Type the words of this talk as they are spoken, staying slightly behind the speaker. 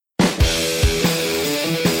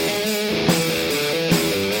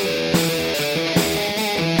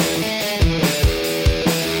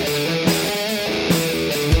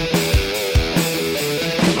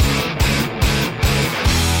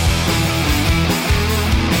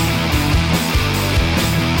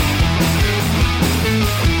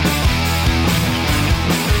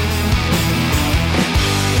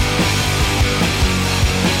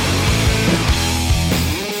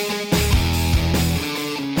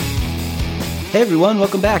Hey everyone,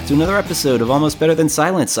 welcome back to another episode of Almost Better Than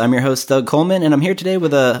Silence. I'm your host, Doug Coleman, and I'm here today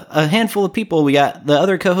with a handful of people. We got the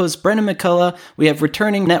other co-host, Brendan McCullough. We have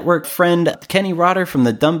returning network friend, Kenny Rotter from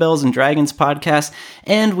the Dumbbells and Dragons podcast.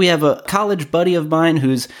 And we have a college buddy of mine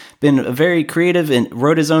who's been very creative and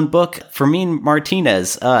wrote his own book, Fermin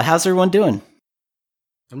Martinez. How's everyone doing?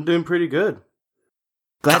 I'm doing pretty good.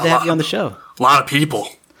 Glad to have you on the show. A lot of people.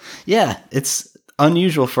 Yeah, it's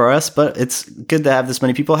unusual for us, but it's good to have this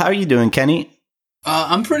many people. How are you doing, Kenny?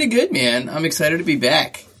 I'm pretty good, man. I'm excited to be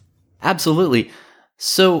back. Absolutely.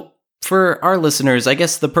 So, for our listeners, I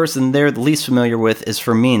guess the person they're the least familiar with is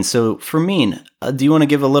Fermin. So, Fermin, do you want to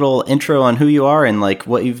give a little intro on who you are and like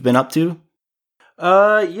what you've been up to?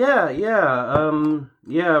 Yeah.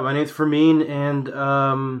 My name's Fermin, and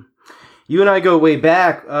you and I go way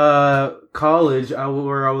back. College,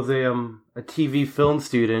 where I was a TV film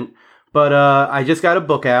student, but I just got a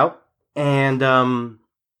book out, and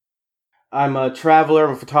I'm a traveler,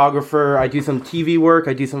 I'm a photographer, I do some TV work,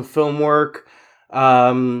 I do some film work.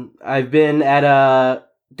 I've been at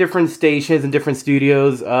different stations and different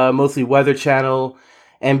studios, mostly Weather Channel,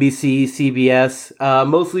 NBC, CBS,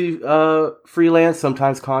 mostly freelance,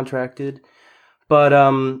 sometimes contracted. But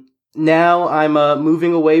now I'm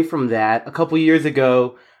moving away from that. A couple years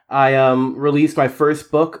ago, I released my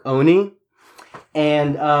first book, Oni,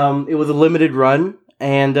 and it was a limited run,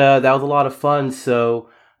 and that was a lot of fun, so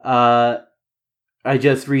I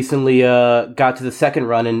just recently got to the second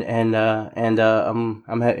run, and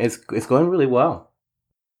it's going really well.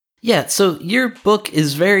 Yeah, so your book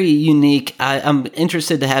is very unique. I'm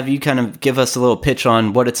interested to have you kind of give us a little pitch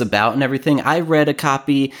on what it's about and everything. I read a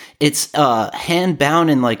copy. It's hand bound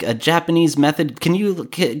in like a Japanese method. Can you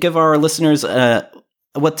give our listeners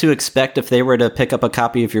what to expect if they were to pick up a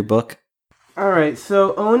copy of your book? All right,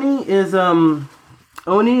 so Oni is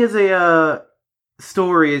a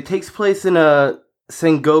story. It takes place in a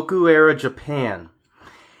Sengoku era Japan,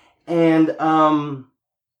 and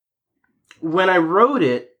when I wrote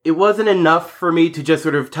it, it wasn't enough for me to just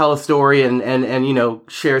sort of tell a story and you know,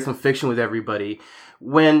 share some fiction with everybody.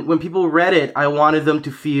 When people read it, I wanted them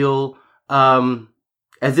to feel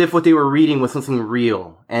as if what they were reading was something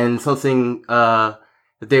real and something that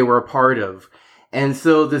they were a part of. And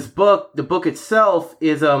so this book, the book itself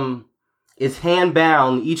is hand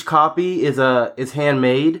bound. Each copy is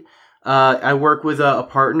handmade. I work with a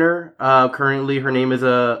partner. Currently, her name is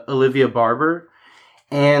Olivia Barber,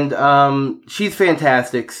 and she's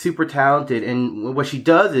fantastic, super talented. And what she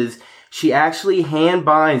does is she actually hand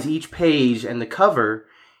binds each page and the cover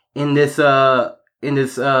in this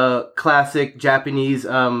classic Japanese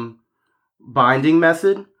binding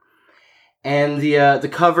method. And the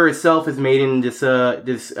cover itself is made in this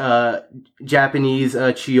Japanese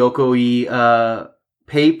Chiyokoi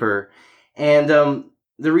paper, and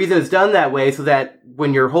the reason it's done that way so that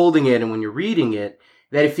when you're holding it and when you're reading it,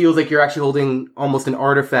 that it feels like you're actually holding almost an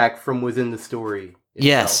artifact from within the story itself.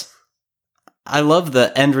 Yes. I love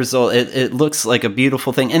the end result. It looks like a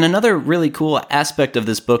beautiful thing. And another really cool aspect of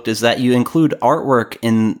this book is that you include artwork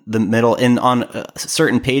in the middle and on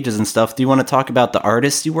certain pages and stuff. Do you want to talk about the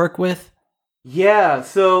artists you work with? Yeah,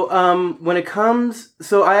 so when it comes,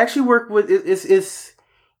 so I actually work with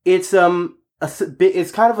it's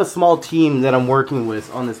kind of a small team that I'm working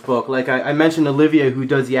with on this book. Like I mentioned, Olivia, who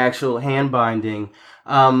does the actual hand binding.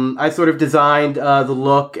 I sort of designed the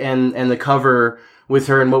look and the cover with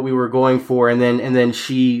her and what we were going for, and then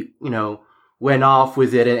she, you know, went off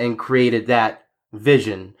with it and created that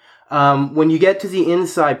vision. When you get to the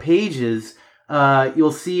inside pages,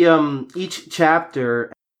 you'll see each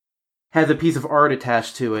chapter has a piece of art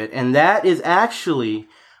attached to it, and that is actually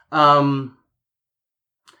not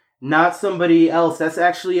somebody else. That's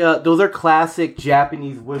actually those are classic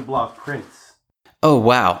Japanese woodblock prints. Oh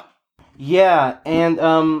wow! Yeah,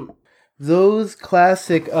 and those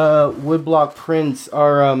classic woodblock prints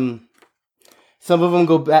are some of them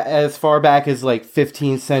go as far back as like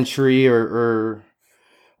 15th century or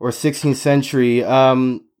 16th century.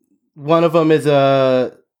 One of them is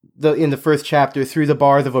in the first chapter, Through the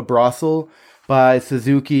Bars of a Brothel by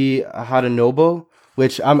Suzuki Hadanobu,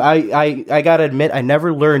 which I gotta admit, I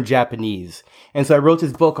never learned Japanese. And so I wrote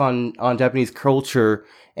this book on Japanese culture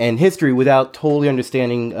and history without totally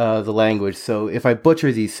understanding the language. So if I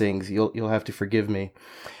butcher these things, you'll have to forgive me.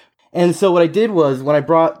 And so what I did was, when I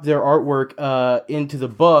brought their artwork into the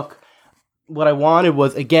book, what I wanted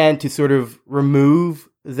was, again, to sort of remove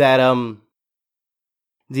that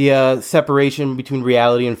the separation between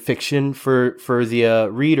reality and fiction for the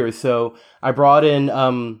reader. So I brought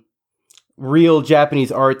in real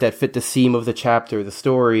Japanese art that fit the theme of the chapter, the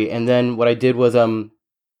story. And then what I did was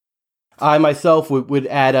I myself would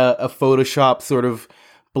add a Photoshop sort of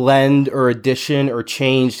blend or addition or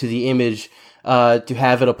change to the image to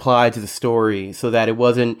have it apply to the story, so that it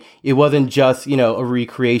wasn't just, a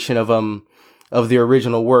recreation of the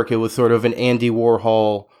original work. It was sort of an Andy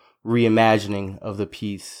Warhol reimagining of the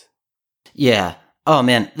piece. Yeah. Oh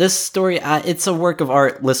man, this story, it's a work of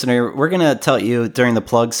art, listener. We're going to tell you during the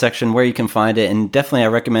plug section where you can find it, and definitely I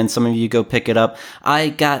recommend some of you go pick it up. I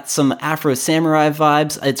got some Afro Samurai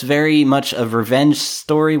vibes. It's very much a revenge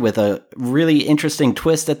story with a really interesting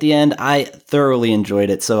twist at the end. I thoroughly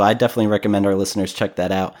enjoyed it, so I definitely recommend our listeners check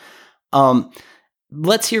that out.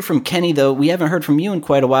 Let's hear from Kenny, though. We haven't heard from you in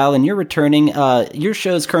quite a while, and you're returning. Your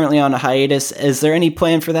show's currently on a hiatus. Is there any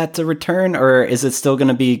plan for that to return, or is it still going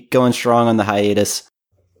to be going strong on the hiatus?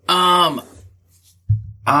 I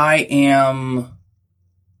am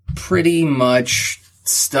pretty much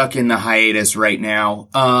stuck in the hiatus right now.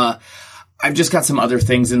 I've just got some other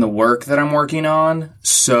things in the work that I'm working on.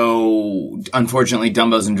 So, unfortunately,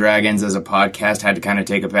 Dumbos and Dragons as a podcast had to kind of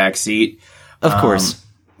take a back seat. Of course.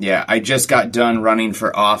 Yeah, I just got done running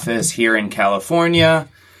for office here in California.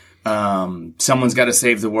 Someone's got to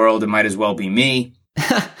save the world. It might as well be me.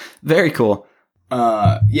 Very cool.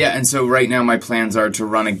 Yeah, and so right now my plans are to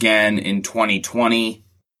run again in 2020.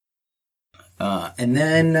 And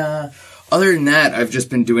then, other than that, I've just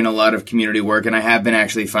been doing a lot of community work, and I have been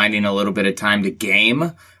actually finding a little bit of time to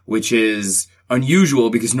game, which is unusual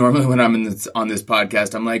because normally when I'm on this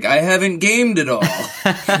podcast, I'm like, I haven't gamed at all.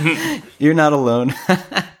 You're not alone.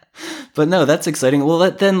 But no, that's exciting. Well,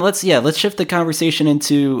 let's shift the conversation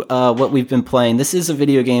into what we've been playing. This is a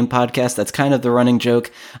video game podcast. That's kind of the running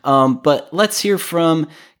joke. But let's hear from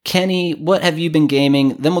Kenny. What have you been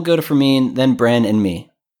gaming? Then we'll go to Fermin, then Bren and me.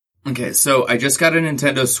 Okay, so I just got a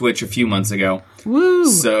Nintendo Switch a few months ago. Woo!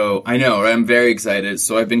 So I know, right? I'm very excited.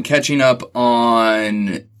 So I've been catching up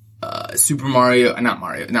on Mario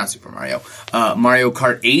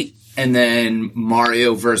Kart 8, and then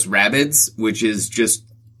Mario vs. Rabbids, which is just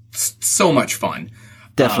so much fun.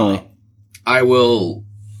 Definitely.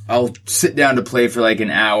 I'll sit down to play for like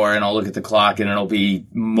an hour, and I'll look at the clock, and it'll be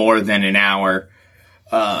more than an hour.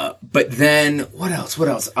 But then what else?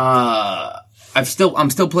 I'm still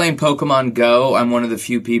playing Pokemon Go. I'm one of the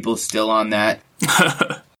few people still on that.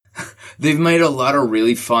 They've made a lot of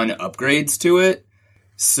really fun upgrades to it.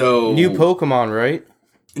 So new Pokemon, right?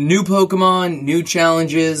 New Pokemon, new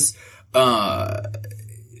challenges,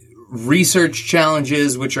 research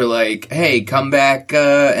challenges, which are like, hey, come back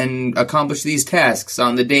and accomplish these tasks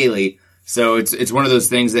on the daily. So it's one of those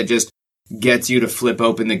things that just gets you to flip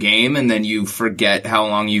open the game, and then you forget how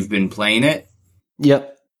long you've been playing it.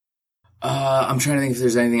 Yep. I'm trying to think if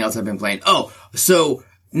there's anything else I've been playing. Oh, so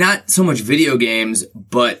not so much video games,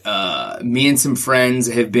 but me and some friends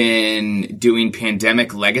have been doing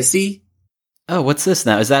Pandemic Legacy. Oh, what's this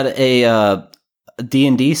now? Is that a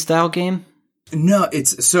D&D style game? No,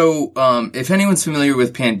 it's so if anyone's familiar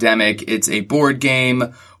with Pandemic, it's a board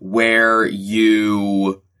game where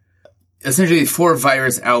you essentially 4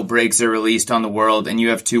 virus outbreaks are released on the world, and you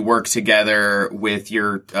have to work together with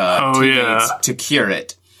your teammates to cure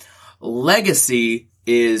it. Legacy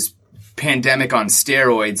is Pandemic on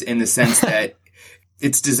steroids in the sense that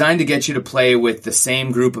it's designed to get you to play with the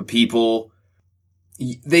same group of people.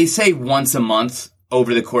 They say once a month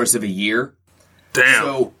over the course of a year. Damn.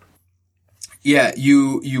 So, yeah,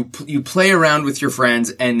 you play around with your friends,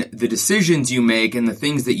 and the decisions you make and the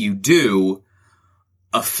things that you do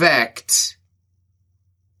affect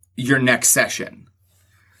your next session.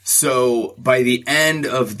 So by the end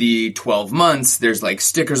of the 12 months, there's like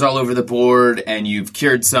stickers all over the board, and you've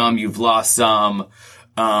cured some, you've lost some.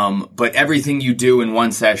 But everything you do in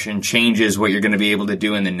one session changes what you're going to be able to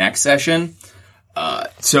do in the next session.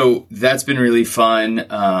 So that's been really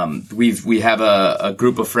fun. We have a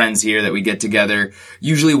group of friends here that we get together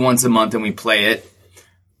usually once a month, and we play it.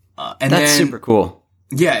 That's super cool.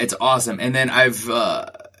 Yeah, it's awesome. And then I've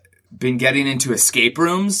been getting into escape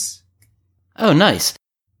rooms. Oh, nice.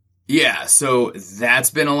 Yeah, so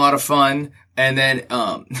that's been a lot of fun. And then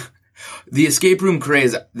the escape room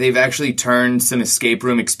craze, they've actually turned some escape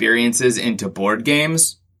room experiences into board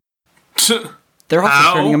games. They're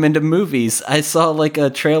also turning them into movies. I saw like a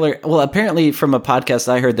trailer. Well, apparently from a podcast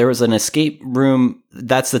I heard, there was an escape room,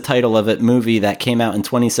 that's the title of it, movie that came out in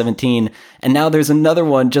 2017. And now there's another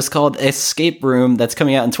one just called Escape Room that's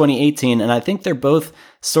coming out in 2018. And I think they're both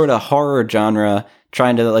sort of horror genre,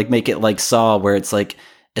 trying to like make it like Saw, where it's like,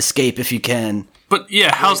 escape if you can. But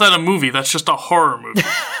yeah, how's that a movie? That's just a horror movie.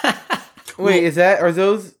 Wait,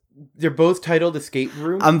 they're both titled Escape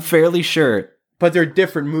Room? I'm fairly sure. But they're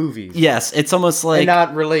different movies. Yes, it's almost like... And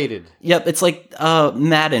not related. Yep, it's like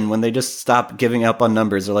Madden, when they just stop giving up on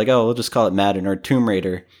numbers. They're like, oh, we'll just call it Madden, or Tomb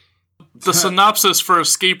Raider. The synopsis for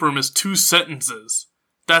Escape Room is 2 sentences.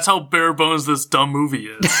 That's how bare bones this dumb movie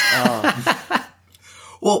is.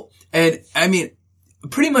 Well, and I mean,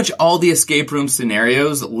 pretty much all the escape room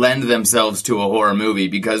scenarios lend themselves to a horror movie,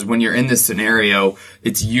 because when you're in this scenario,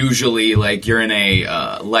 it's usually like you're in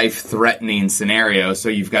a life-threatening scenario, so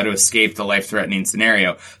you've got to escape the life-threatening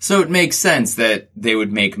scenario. So it makes sense that they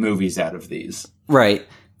would make movies out of these. Right.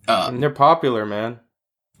 And they're popular, man.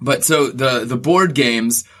 But so the board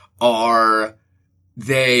games are,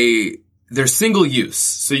 they're single use,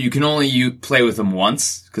 so you can only play with them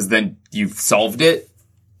once, because then you've solved it.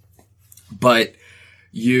 But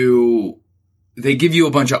they give you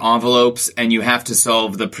a bunch of envelopes, and you have to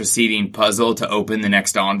solve the preceding puzzle to open the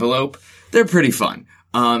next envelope. They're pretty fun.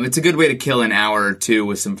 It's a good way to kill an hour or two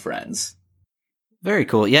with some friends. Very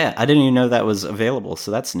cool. Yeah, I didn't even know that was available,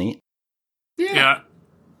 so that's neat. Yeah.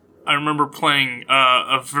 I remember playing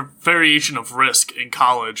a variation of Risk in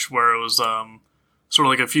college, where it was sort of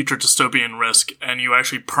like a future dystopian Risk, and you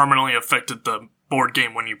actually permanently affected the board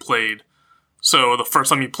game when you played. So the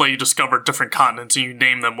first time you play, you discover different continents, and you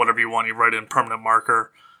name them whatever you want. You write in permanent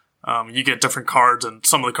marker. You get different cards, and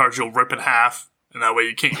some of the cards you'll rip in half, and that way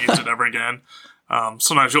you can't use it ever again.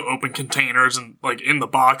 Sometimes you'll open containers and like in the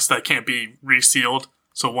box that can't be resealed.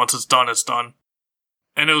 So once it's done, it's done.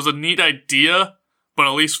 And it was a neat idea, but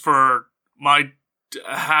at least for my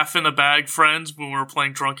half in the bag friends when we were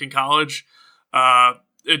playing drunk in college,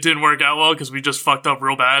 it didn't work out well because we just fucked up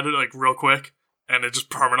real bad, like real quick, and it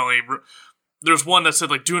just permanently. There's one that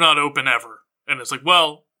said like "Do not open ever," and it's like,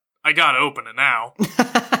 well, I gotta open it now.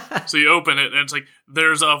 So you open it, and it's like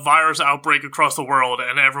there's a virus outbreak across the world,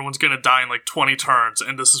 and everyone's gonna die in like 20 turns,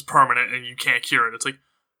 and this is permanent, and you can't cure it. It's like,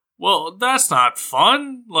 well, that's not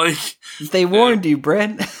fun. Like they warned you,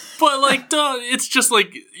 Brent. But like, duh, it's just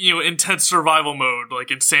like, you know, intense survival mode,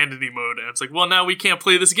 like insanity mode, and it's like, well, now we can't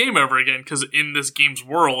play this game ever again because in this game's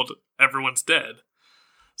world, everyone's dead.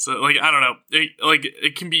 So like, I don't know,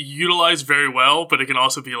 it can be utilized very well, but it can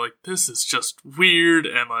also be like, this is just weird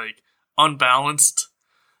and like unbalanced.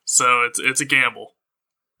 So it's a gamble.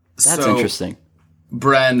 That's interesting.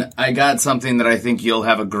 Bren, I got something that I think you'll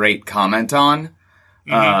have a great comment on.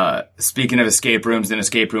 Mm-hmm. Speaking of escape rooms and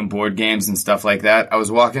escape room board games and stuff like that, I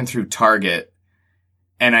was walking through Target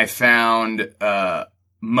and I found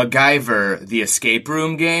MacGyver, the escape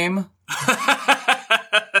room game.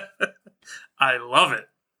 I love it.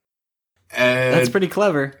 And that's pretty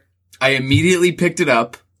clever. I immediately picked it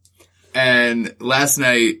up, and last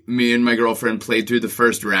night, me and my girlfriend played through the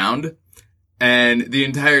first round, and the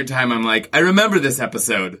entire time I'm like, I remember this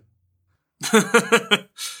episode.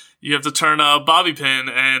 You have to turn a bobby pin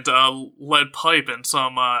and lead pipe and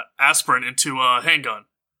some aspirin into a handgun.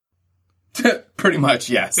 Pretty much,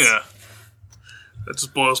 yes. Yeah. That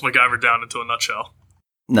just boils MacGyver down into a nutshell.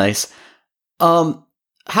 Nice.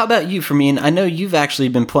 How about you, Fermin? I know you've actually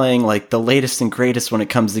been playing like the latest and greatest when it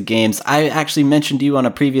comes to games. I actually mentioned you on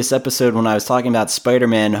a previous episode when I was talking about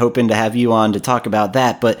Spider-Man, hoping to have you on to talk about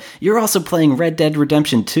that, but you're also playing Red Dead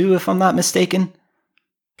Redemption 2, if I'm not mistaken.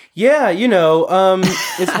 Yeah, you know,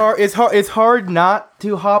 it's hard not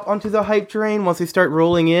to hop onto the hype train once they start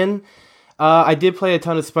rolling in. I did play a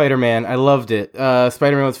ton of Spider-Man. I loved it.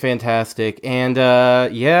 Spider-Man was fantastic. And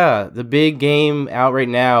yeah, the big game out right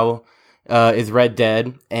now is Red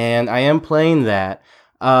Dead, and I am playing that.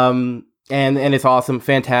 And it's awesome,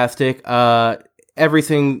 fantastic.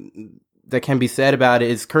 Everything that can be said about it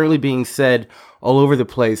is currently being said all over the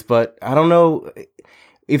place, but I don't know.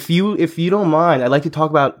 If you don't mind, I'd like to talk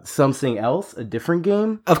about something else, a different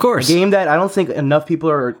game. Of course. A game that I don't think enough people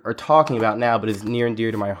are talking about now, but is near and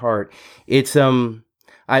dear to my heart. It's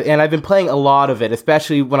I've been playing a lot of it,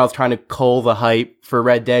 especially when I was trying to cull the hype for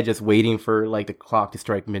Red Dead, just waiting for like the clock to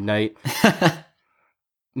strike midnight.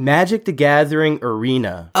 Magic the Gathering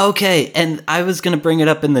Arena. Okay, and I was going to bring it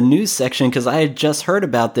up in the news section because I had just heard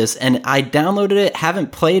about this, and I downloaded it,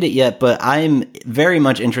 haven't played it yet, but I'm very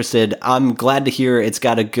much interested. I'm glad to hear it's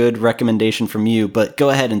got a good recommendation from you, but go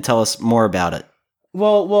ahead and tell us more about it.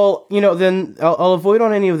 Well, you know, then I'll avoid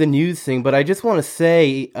on any of the news thing, but I just want to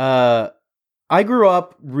say, I grew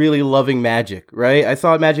up really loving Magic, right? I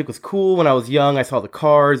thought Magic was cool when I was young. I saw the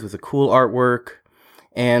cards, it was a cool artwork.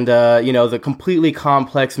 And, you know, the completely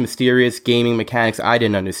complex, mysterious gaming mechanics I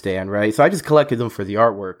didn't understand, right? So I just collected them for the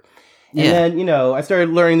artwork. And then, you know, I started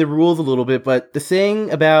learning the rules a little bit. But the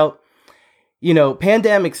thing about, you know,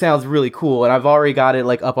 Pandemic sounds really cool. And I've already got it,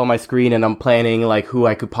 like, up on my screen. And I'm planning, like, who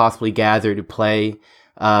I could possibly gather to play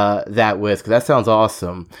that with. Because that sounds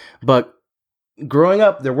awesome. But growing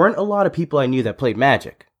up, there weren't a lot of people I knew that played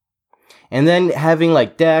Magic. And then having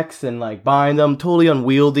like decks and like buying them, totally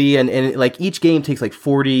unwieldy, and like each game takes like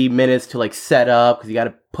 40 minutes to like set up because you got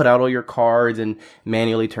to put out all your cards and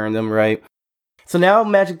manually turn them right. So now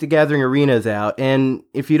Magic the Gathering Arena is out, and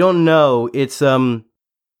if you don't know, it's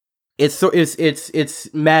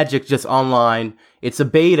Magic just online. It's a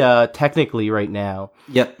beta technically right now.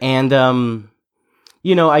 Yep. And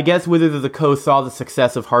you know, I guess Wizards of the Coast saw the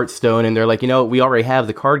success of Hearthstone, and they're like, you know, we already have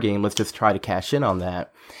the card game. Let's just try to cash in on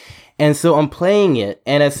that. And so I'm playing it,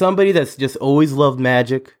 and as somebody that's just always loved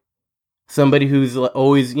Magic, somebody who's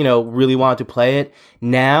always, you know, really wanted to play it,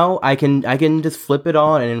 now I can just flip it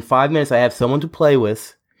on, and in 5 minutes I have someone to play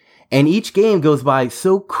with, and each game goes by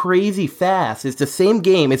so crazy fast. It's the same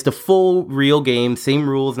game, it's the full real game, same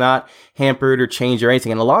rules, not hampered or changed or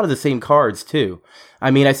anything, and a lot of the same cards too. I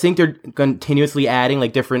mean, I think they're continuously adding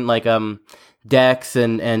like different like decks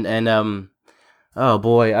and oh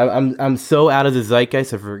boy, I'm so out of the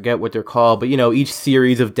zeitgeist, I forget what they're called, but you know, each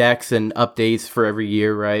series of decks and updates for every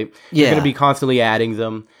year, right? Yeah. They're going to be constantly adding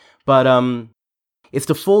them. But it's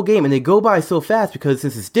the full game, and they go by so fast because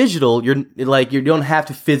since it's digital, you don't have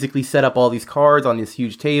to physically set up all these cards on this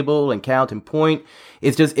huge table and count and point.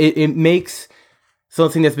 It's just it makes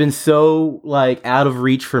something that's been so like out of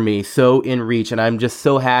reach for me so in reach, and I'm just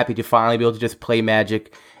so happy to finally be able to just play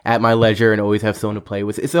Magic at my leisure and always have someone to play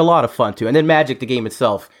with. It's a lot of fun too. And then Magic, the game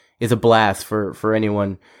itself, is a blast for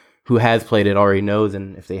anyone who has played it already knows,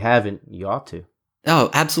 and if they haven't, you ought to. Oh,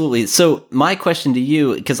 absolutely. So my question to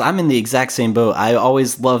you, because I'm in the exact same boat, I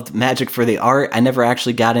always loved Magic for the art. I never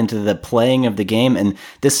actually got into the playing of the game, and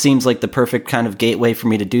this seems like the perfect kind of gateway for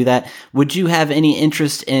me to do that. Would you have any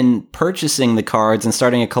interest in purchasing the cards and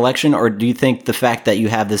starting a collection, or do you think the fact that you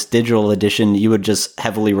have this digital edition, you would just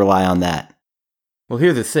heavily rely on that? Well,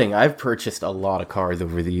 here's the thing. I've purchased a lot of cards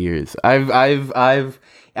over the years. I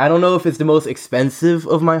don't know if it's the most expensive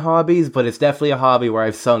of my hobbies, but it's definitely a hobby where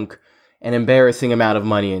I've sunk an embarrassing amount of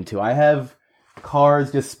money into. I have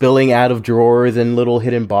cards just spilling out of drawers and little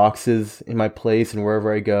hidden boxes in my place and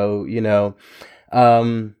wherever I go, you know.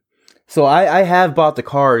 So I have bought the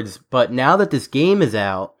cards, but now that this game is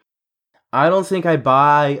out, I don't think I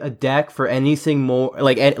buy a deck for anything more,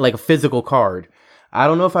 like a physical card. I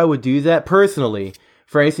don't know if I would do that personally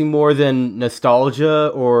for anything more than nostalgia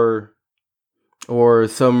or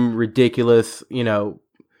some ridiculous, you know,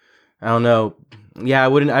 I don't know. Yeah, I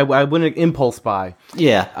wouldn't impulse buy.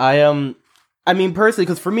 Yeah. I mean personally,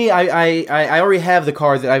 because for me, I already have the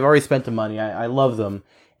cards that I've already spent the money. I love them,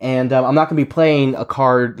 and I'm not gonna be playing a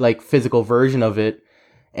card like physical version of it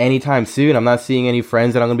anytime soon. I'm not seeing any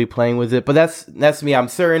friends that I'm gonna be playing with it. But that's me. I'm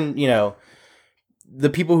certain, you know, the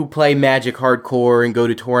people who play Magic hardcore and go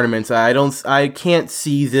to tournaments, I can't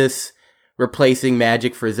see this replacing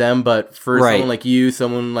Magic for them, but for someone like you,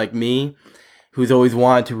 someone like me, who's always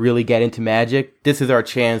wanted to really get into Magic, this is our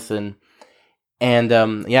chance, and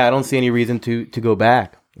yeah, I don't see any reason to go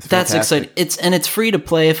back. That's exciting. It's free to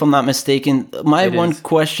play, if I'm not mistaken. My one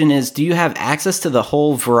question is, do you have access to the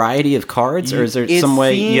whole variety of cards, or is there some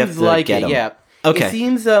way you have to get them? Yeah. Okay. It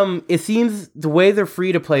seems the way the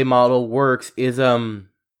free to play model works is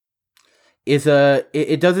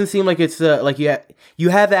it doesn't seem like it's like you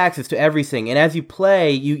have access to everything, and as you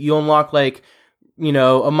play, you unlock like, you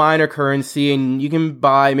know, a minor currency, and you can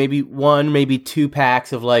buy maybe 1, maybe 2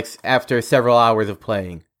 packs of like after several hours of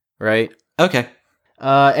playing, right? Okay.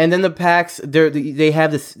 And then the packs, they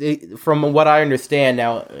have this, from what I understand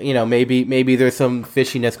now, you know, maybe there's some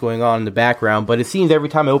fishiness going on in the background, but it seems every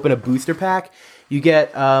time I open a booster pack, you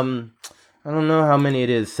get, I don't know how many it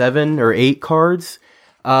is, 7 or 8 cards.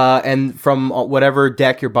 And from whatever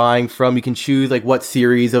deck you're buying from, you can choose like what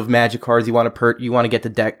series of Magic cards you want to get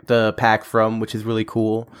the pack from, which is really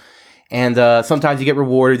cool. And sometimes you get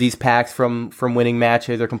rewarded these packs from winning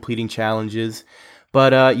matches or completing challenges.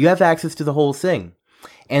 But you have access to the whole thing.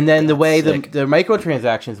 And then the way the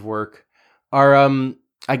microtransactions work are,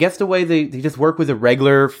 I guess the way they just work with the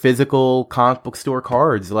regular physical comic book store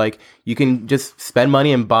cards. Like, you can just spend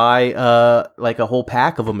money and buy like a whole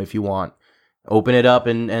pack of them if you want. Open it up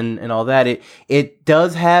and all that. It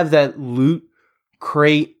does have that loot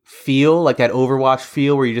crate feel, like that Overwatch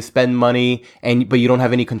feel, where you just spend money but you don't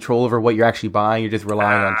have any control over what you're actually buying. You're just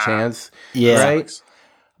relying on chance. Yeah. Right?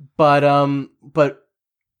 But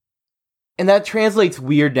and that translates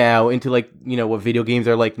weird now into, like, you know, what video games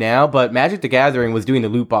are like now. But Magic the Gathering was doing the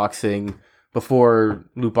loot boxing before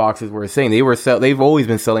loot boxes were a thing. They've always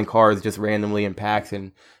been selling cards just randomly in packs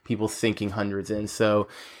and people sinking hundreds in. So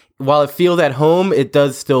while it feels at home, it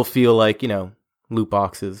does still feel like, you know, loot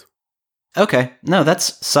boxes. Okay. No,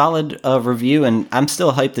 that's solid review, and I'm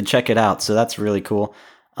still hyped to check it out, so that's really cool.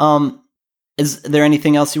 Um, is there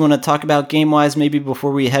anything else you want to talk about game-wise, maybe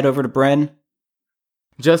before we head over to Bren?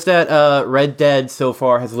 Just that Red Dead so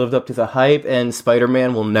far has lived up to the hype, and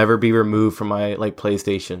Spider-Man will never be removed from my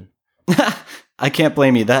PlayStation. I can't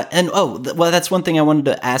blame you. Well, that's one thing I wanted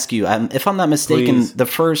to ask you. If I'm not mistaken, Please. the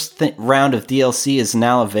first round of DLC is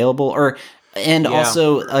now available,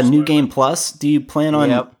 also a New Game Plus. Do you plan on?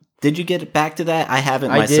 Yep. Did you get back to that? I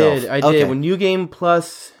haven't myself. I did. When New Game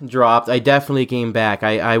Plus dropped, I definitely came back.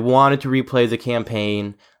 I wanted to replay the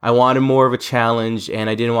campaign. I wanted more of a challenge, and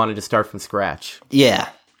I didn't want it to start from scratch. Yeah.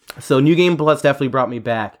 So New Game Plus definitely brought me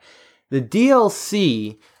back. The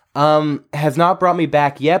DLC has not brought me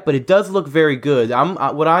back yet, but it does look very good.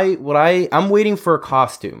 I'm waiting for a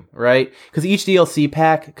costume, right? Because each DLC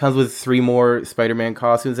pack comes with 3 more Spider-Man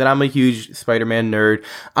costumes, and I'm a huge Spider-Man nerd.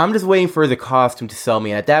 I'm just waiting for the costume to sell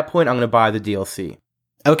me, and at that point, I'm going to buy the DLC.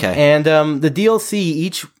 Okay. And the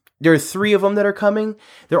DLC, there's 3 of them that are coming.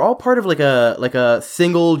 They're all part of like a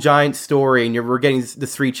single giant story, and we're getting the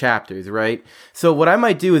 3 chapters, right? So what I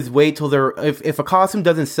might do is wait till if a costume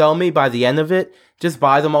doesn't sell me by the end of it, just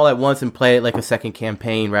buy them all at once and play it like a second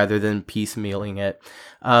campaign rather than piecemealing it.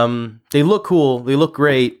 They look cool. They look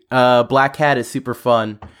great. Black Cat is super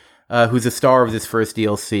fun. Who's the star of this first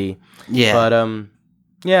DLC? Yeah. But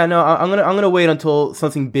yeah, no, I'm gonna wait until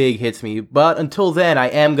something big hits me. But until then, I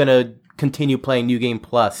am gonna continue playing New Game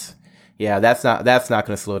Plus. Yeah, that's not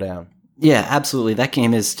gonna slow down. Yeah, absolutely. That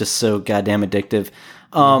game is just so goddamn addictive.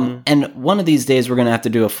 And one of these days we're going to have to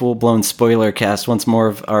do a full-blown spoiler cast once more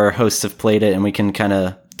of our hosts have played it and we can kind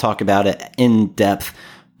of talk about it in depth.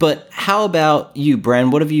 But how about you,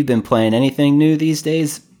 Bren? What have you been playing? Anything new these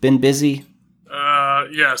days? Been busy?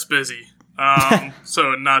 Yes, busy.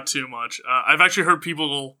 So not too much. I've actually heard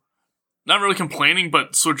people not really complaining,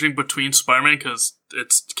 but switching between Spider-Man because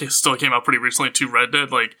it still came out pretty recently to Red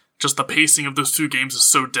Dead. Like, just the pacing of those 2 games is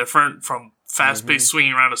so different from fast-paced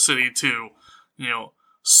swinging around a city to,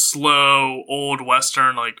 slow, old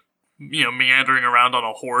Western, meandering around on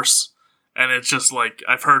a horse. And it's just,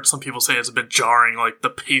 I've heard some people say it's a bit jarring, the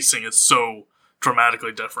pacing is so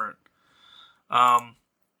dramatically different.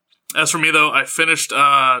 As for me, though, I finished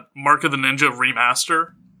Mark of the Ninja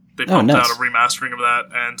Remaster. They pumped out a remastering of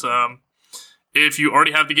that. And if you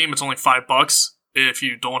already have the game, it's only $5. If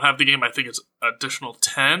you don't have the game, I think it's additional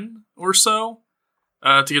 10 or so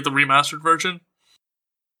to get the remastered version.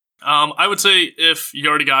 I would say if you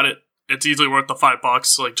already got it, it's easily worth the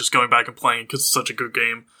 $5, just going back and playing because it's such a good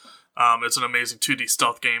game. It's an amazing 2D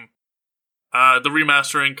stealth game. The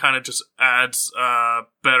remastering kind of just adds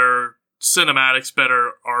better cinematics,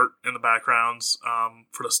 better art in the backgrounds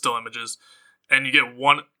for the still images. And you get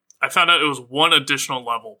I found out it was 1 additional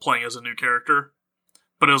level playing as a new character.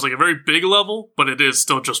 But it was a very big level, but it is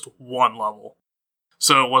still just 1 level.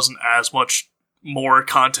 So it wasn't as much more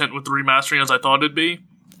content with the remastering as I thought it'd be.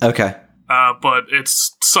 Okay. But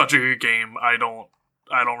it's such a good game. I don't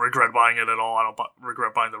regret buying it at all. I don't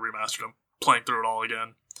regret buying the remastered. I'm playing through it all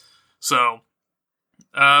again. So,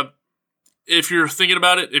 if you're thinking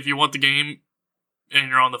about it, if you want the game and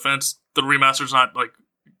you're on the fence, the remaster's not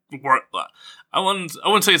worth. I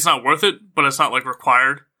wouldn't say it's not worth it, but it's not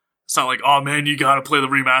required. It's not oh man, you gotta play the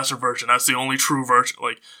remastered version. That's the only true version.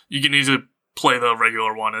 You can easily play the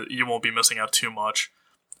regular one. You won't be missing out too much.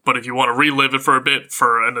 But if you want to relive it for a bit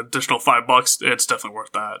for an additional $5, it's definitely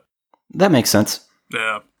worth that. That makes sense.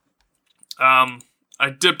 Yeah. I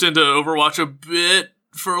dipped into Overwatch a bit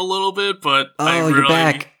for a little bit, but you're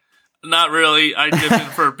back. Not really. I dipped in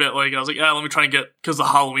for a bit. I was let me try and get, because the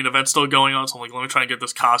Halloween event's still going on, so I'm let me try and get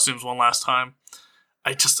those costumes one last time.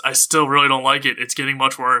 I still really don't like it. It's getting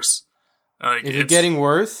much worse. Is it getting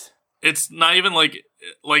worse? It's not even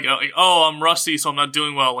oh, I'm rusty, so I'm not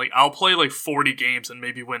doing well. I'll play 40 games and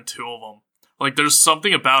maybe win 2 of them. There's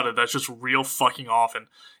something about it that's just real fucking off. And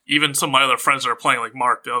even some of my other friends that are playing,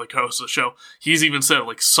 Mark, the other co-host of the show, he's even said,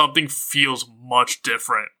 something feels much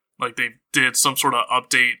different. They did some sort of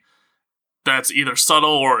update that's either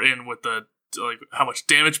subtle or in with the, how much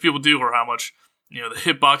damage people do or how much, the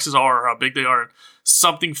hitboxes are or how big they are. And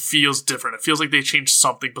something feels different. It feels like they changed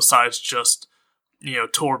something besides just,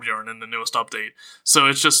 Torbjorn in the newest update. So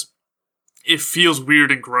it's just, it feels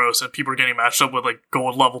weird and gross, and people are getting matched up with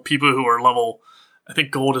gold level people who are level, I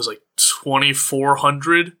think gold is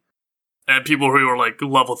 2,400, and people who are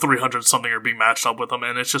level 300 something are being matched up with them,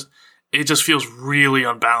 and it just feels really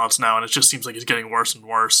unbalanced now, and it just seems like it's getting worse and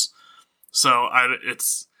worse. So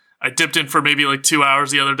I dipped in for maybe 2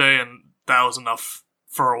 hours the other day, and that was enough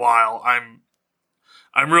for a while.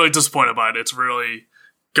 I'm really disappointed by it.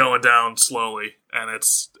 going down slowly, and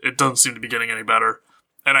it doesn't seem to be getting any better.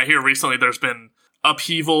 And I hear recently there's been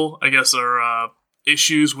upheaval, I guess, or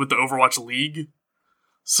issues with the Overwatch League.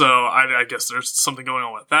 So I guess there's something going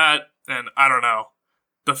on with that, and I don't know.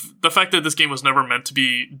 The fact that this game was never meant to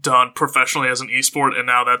be done professionally as an esport, and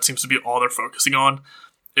now that seems to be all they're focusing on,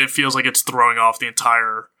 it feels like it's throwing off the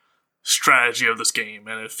entire strategy of this game,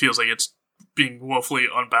 and it feels like it's being woefully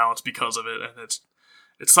unbalanced because of it, and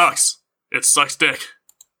it sucks. It sucks dick,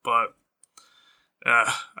 but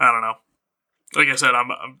I don't know. Like I said,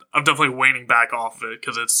 I'm definitely waning back off of it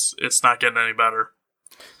because it's not getting any better.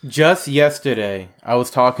 Just yesterday, I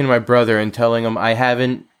was talking to my brother and telling him I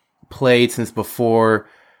haven't played since before.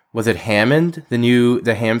 Was it Hammond,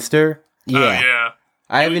 the hamster? Yeah.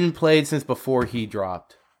 I haven't played since before he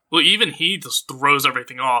dropped. Well, even he just throws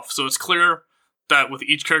everything off. So it's clear that with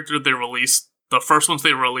each character they released, the first ones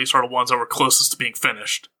they released are the ones that were closest to being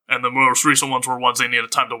finished, and the most recent ones were ones they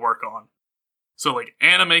needed time to work on. So like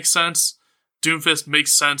Ana makes sense, Doomfist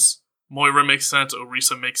makes sense, Moira makes sense,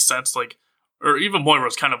 Orisa makes sense, or even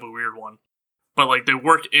Moira's kind of a weird one. But like they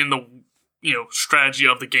work in the strategy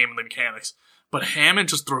of the game and the mechanics. But Hammond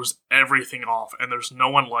just throws everything off, and there's no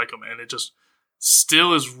one like him, and it just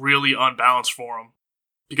still is really unbalanced for him.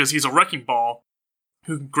 Because he's a wrecking ball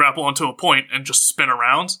who can grapple onto a point and just spin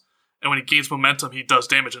around, and when he gains momentum, he does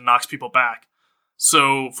damage and knocks people back.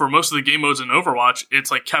 So for most of the game modes in Overwatch,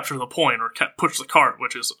 it's like capture the point or push the cart,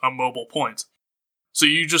 which is a mobile point. So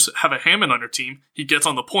you just have a Hammond on your team, he gets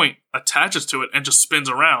on the point, attaches to it, and just spins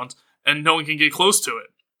around, and no one can get close to it.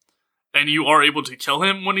 And you are able to kill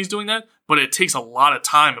him when he's doing that, but it takes a lot of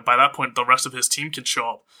time, and by that point, the rest of his team can show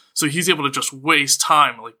up. So he's able to just waste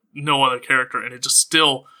time like no other character, and it just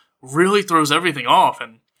still really throws everything off.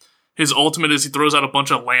 And his ultimate is he throws out a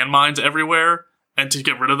bunch of landmines everywhere, and to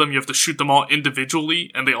get rid of them, you have to shoot them all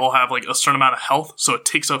individually, and they all have like a certain amount of health, so it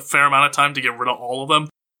takes a fair amount of time to get rid of all of them.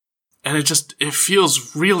 And it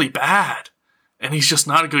feels really bad. And he's just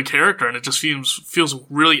not a good character, and it just feels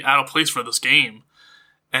really out of place for this game.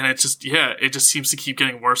 And it just seems to keep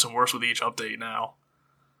getting worse and worse with each update now.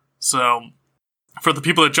 So, for the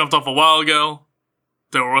people that jumped off a while ago,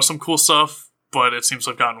 there was some cool stuff, but it seems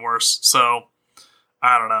to have gotten worse. So,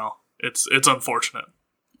 I don't know. It's unfortunate.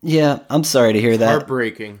 Yeah, I'm sorry to hear that.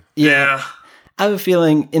 Heartbreaking. Yeah. I have a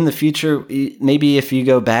feeling in the future, maybe if you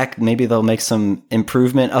go back, maybe they'll make some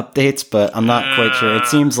improvement updates, but I'm not quite sure. It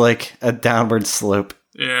seems like a downward slope.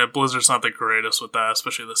 Yeah, Blizzard's not the greatest with that,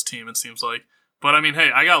 especially this team, it seems like. But I mean, hey,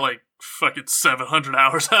 I got like fucking 700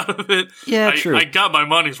 hours out of it. Yeah, true. I got my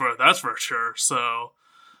money's worth, that's for sure. So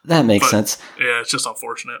that makes sense. Yeah, it's just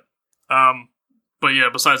unfortunate. But yeah,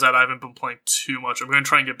 besides that, I haven't been playing too much. I'm going to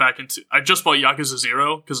try and get back into... I just bought Yakuza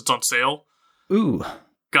 0 because it's on sale. Ooh.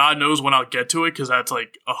 God knows when I'll get to it because that's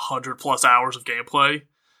like 100 plus hours of gameplay.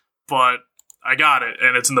 But I got it,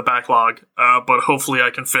 and it's in the backlog. But hopefully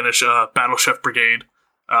I can finish Battle Chef Brigade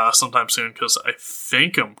sometime soon because I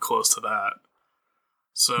think I'm close to that.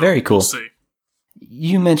 So very cool. We'll see.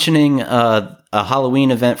 You mentioning a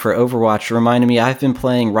Halloween event for Overwatch reminded me I've been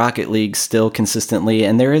playing Rocket League still consistently,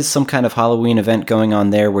 and there is some kind of Halloween event going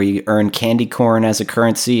on there where you earn candy corn as a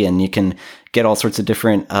currency, and you can get all sorts of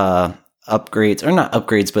different upgrades, or not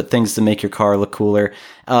upgrades, but things to make your car look cooler,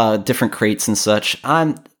 different crates and such.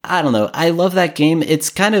 I don't know. I love that game. It's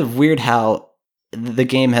kind of weird how the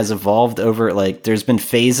game has evolved over, like, there's been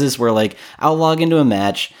phases where, like, I'll log into a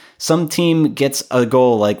match, some team gets a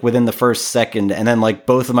goal, like, within the first second, and then, like,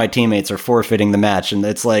 both of my teammates are forfeiting the match, and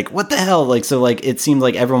it's like, what the hell? Like, so, like, it seemed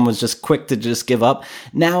like everyone was just quick to just give up.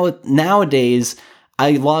 Nowadays,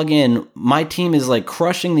 I log in, my team is, like,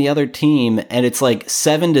 crushing the other team, and it's, like,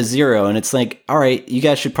 7-0, and it's like, all right, you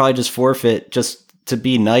guys should probably just forfeit just to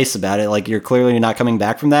be nice about it. Like, you're clearly not coming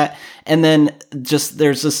back from that. And then just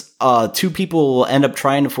there's this two people will end up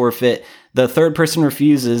trying to forfeit. The third person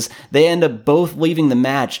refuses. They end up both leaving the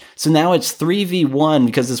match. So now it's 3v1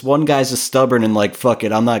 because this one guy's just stubborn and like, fuck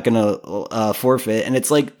it, I'm not gonna forfeit. And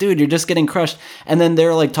it's like, dude, you're just getting crushed. And then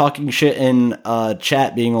they're like talking shit in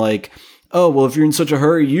chat being like, oh, well, if you're in such a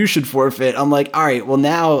hurry, you should forfeit. I'm like, all right, well,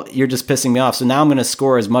 now you're just pissing me off. So now I'm going to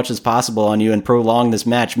score as much as possible on you and prolong this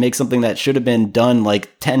match, make something that should have been done like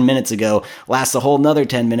 10 minutes ago, last a whole nother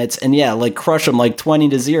 10 minutes, and yeah, like crush them like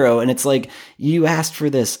 20-0. And it's like, you asked for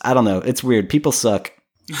this. I don't know. It's weird. People suck.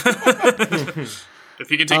 If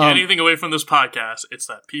you can take anything away from this podcast, it's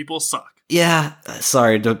that people suck. Yeah,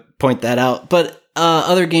 sorry to point that out. But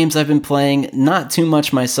other games I've been playing, not too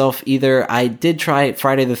much myself either. I did try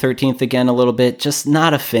Friday the 13th again a little bit, just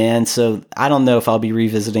not a fan, so I don't know if I'll be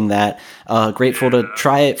revisiting that. Grateful to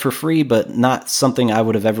try it for free, but not something I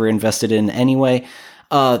would have ever invested in anyway.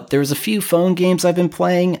 There's a few phone games I've been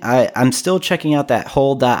playing. I'm still checking out that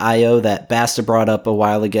Hole.io that Basta brought up a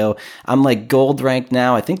while ago. I'm like gold ranked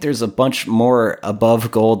now. I think there's a bunch more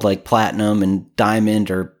above gold, like platinum and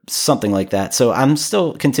diamond or something like that. So I'm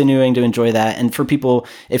still continuing to enjoy that. And for people,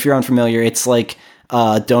 if you're unfamiliar, it's like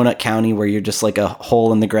Donut County, where you're just like a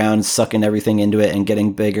hole in the ground, sucking everything into it and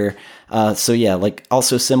getting bigger. So yeah, like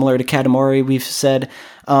also similar to Katamari, we've said.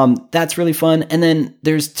 That's really fun. And then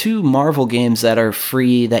there's 2 Marvel games that are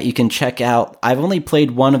free that you can check out. I've only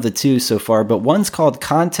played one of the 2 so far, but one's called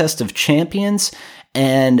Contest of Champions.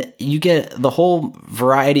 And you get the whole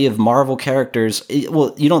variety of Marvel characters.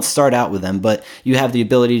 Well, you don't start out with them, but you have the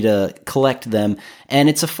ability to collect them. And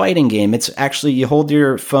it's a fighting game. It's actually, you hold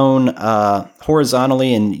your phone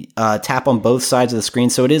horizontally and tap on both sides of the screen.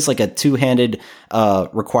 So it is like a 2-handed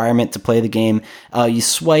requirement to play the game. You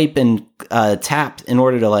swipe and tap in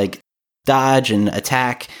order to like dodge and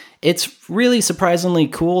attack. It's really surprisingly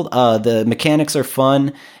cool. The mechanics are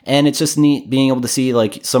fun, and it's just neat being able to see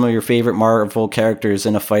like some of your favorite Marvel characters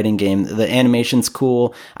in a fighting game. The animation's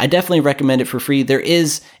cool. I definitely recommend it for free. It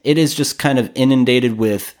is just kind of inundated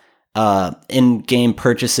with in-game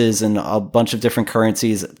purchases and a bunch of different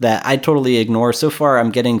currencies that I totally ignore. So far,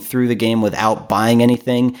 I'm getting through the game without buying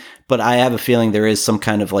anything, but I have a feeling there is some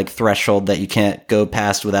kind of like threshold that you can't go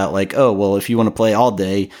past without like, oh, well, if you want to play all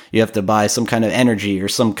day, you have to buy some kind of energy or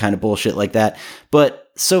some kind of bullshit like that. But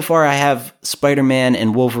so far, I have Spider-Man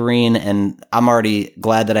and Wolverine, and I'm already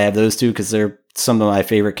glad that I have those 2 because they're some of my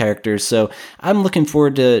favorite characters. So I'm looking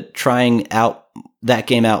forward to trying out that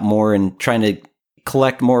game out more and trying to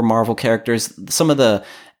collect more Marvel characters. Some of the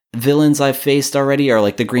villains I've faced already are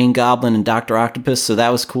like the Green Goblin and Dr. Octopus, so that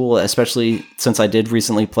was cool, especially since I did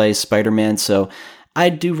recently play Spider-Man, so I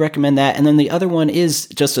do recommend that. And then the other one is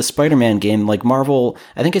just a Spider-Man game, like Marvel,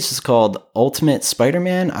 I think it's just called Ultimate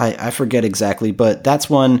Spider-Man, I forget exactly, but that's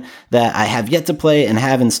one that I have yet to play and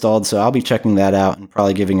have installed, so I'll be checking that out and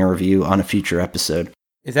probably giving a review on a future episode.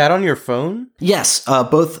 Is that on your phone? Yes,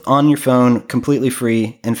 both on your phone, completely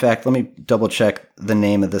free. In fact, let me double check the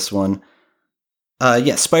name of this one.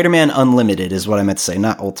 Spider-Man Unlimited is what I meant to say,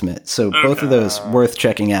 not Ultimate. So okay. Both of those worth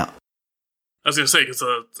checking out. I was gonna say because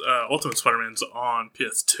Ultimate Spider-Man's on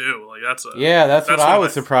PS2. Like that's what I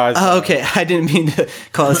was surprised. Oh, okay, I didn't mean to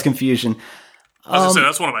cause confusion. I was gonna say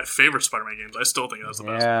that's one of my favorite Spider-Man games. I still think that's the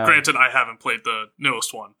best. Granted, I haven't played the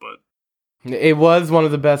newest one, but it was one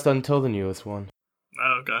of the best until the newest one.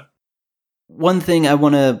 Okay. One thing I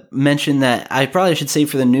want to mention that I probably should say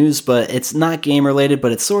for the news, but it's not game related,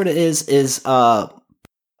 but it sort of is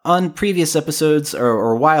on previous episodes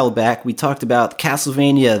or a while back, we talked about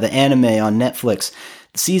Castlevania, the anime on Netflix.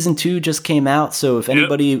 Season 2 just came out, so if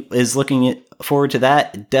anybody is looking forward to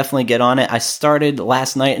that, definitely get on it. I started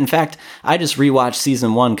last night. In fact, I just rewatched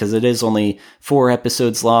season 1 because it is only 4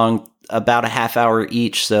 episodes long, about a half hour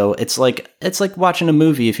each, so it's like watching a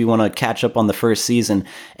movie if you want to catch up on the first season.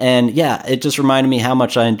 And yeah, it just reminded me how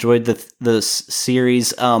much I enjoyed the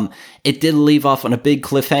series. It did leave off on a big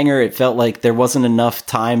cliffhanger. It felt like there wasn't enough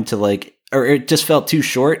time to or it just felt too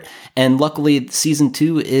short. And luckily, season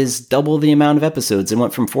 2 is double the amount of episodes. It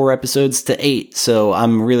went from 4 episodes to 8, so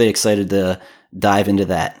I'm really excited to dive into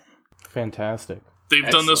that. Fantastic. They've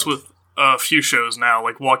done this with a few shows now,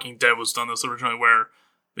 like Walking Dead was done this originally, where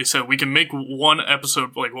they said we can make one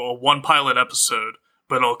episode, one pilot episode,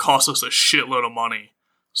 but it'll cost us a shitload of money.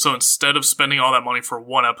 So instead of spending all that money for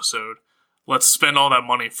one episode, let's spend all that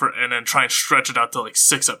money and then try and stretch it out to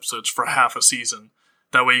 6 episodes for half a season.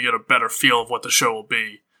 That way you get a better feel of what the show will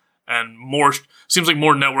be. And seems like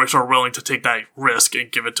more networks are willing to take that risk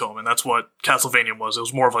and give it to them. And that's what Castlevania was. It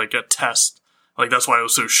was more of a test. That's why it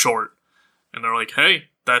was so short. And they're like, hey,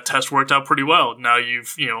 that test worked out pretty well. Now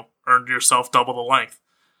you've, earned yourself double the length.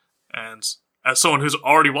 And as someone who's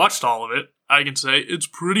already watched all of it, I can say it's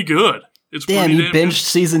pretty good. It's damn, you binged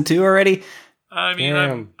season 2 already? I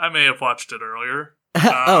mean, I may have watched it earlier.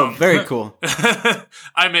 Oh, very cool.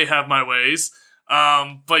 I may have my ways.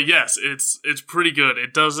 But yes, it's pretty good.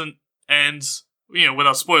 It doesn't end,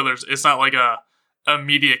 without spoilers. It's not like a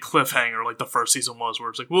immediate cliffhanger like the first season was,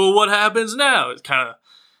 where it's like, well, what happens now? It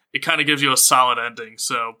kind of gives you a solid ending.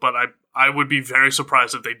 So, but I would be very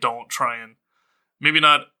surprised if they don't try and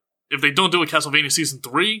if they don't do a Castlevania season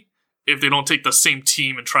 3, if they don't take the same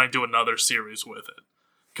team and try and do another series with it.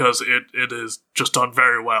 Because it is just done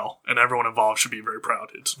very well, and everyone involved should be very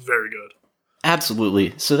proud. It's very good.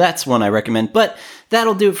 Absolutely. So that's one I recommend. But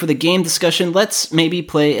that'll do it for the game discussion. Let's maybe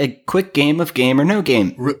play a quick game of Game or No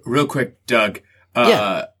Game. Real quick, Doug.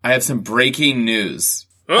 I have some breaking news.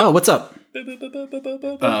 Oh, what's up?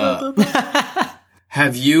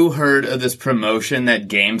 Have you heard of this promotion that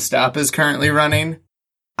GameStop is currently running?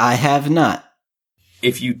 I have not.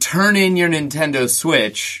 If you turn in your Nintendo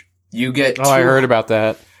Switch, you get I heard about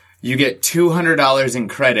that. You get $200 in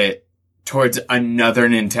credit towards another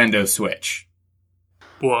Nintendo Switch.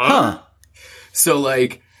 What? Huh. So,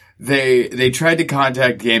 like, they tried to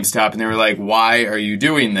contact GameStop and they were like, why are you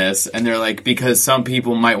doing this? And they're like, because some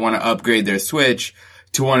people might want to upgrade their Switch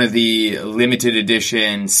to one of the limited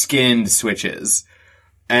edition skinned Switches.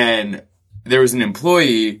 And there was an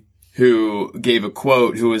employee who gave a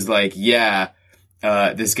quote who was like,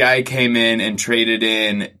 this guy came in and traded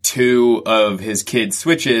in 2 of his kids'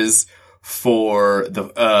 Switches for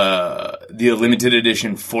the limited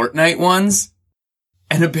edition Fortnite ones.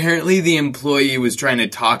 And apparently the employee was trying to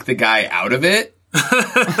talk the guy out of it.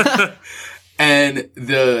 And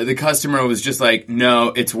the customer was just like, no,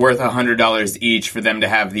 it's worth $100 each for them to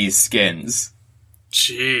have these skins.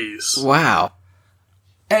 Jeez. Wow.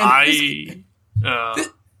 And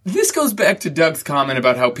this goes back to Doug's comment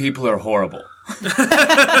about how people are horrible.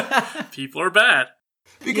 People are bad.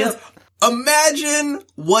 Because imagine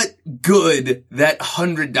what good that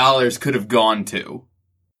 $100 could have gone to.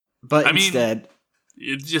 But I mean, instead...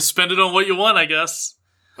 You just spend it on what you want, I guess.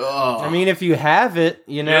 Oh. I mean, if you have it,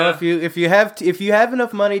 you know, Yeah. if you have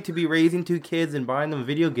enough money to be raising 2 kids and buying them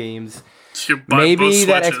video games, You buy both maybe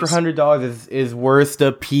that extra Switches. $100 is worth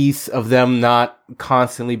the piece of them not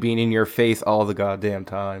constantly being in your face all the goddamn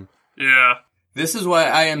time. Yeah. This is why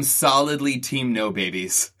I am solidly team no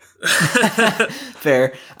babies.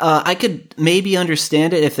 Fair. I could maybe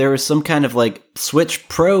understand it if there was some kind of like Switch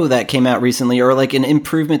Pro that came out recently, or like an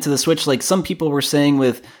improvement to the Switch. Like some people were saying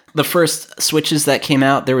with the first Switches that came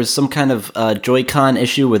out, there was some kind of Joy-Con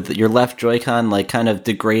issue with your left Joy-Con like kind of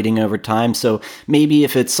degrading over time. So maybe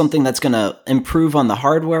if it's something that's going to improve on the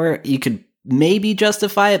hardware, you could maybe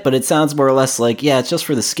justify it, but it sounds more or less like, yeah, it's just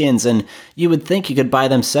for the skins, and you would think you could buy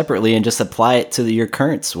them separately and just apply it to your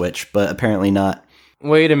current Switch, but apparently not.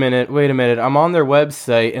 Wait a minute. I'm on their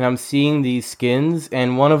website and I'm seeing these skins,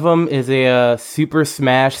 and one of them is a Super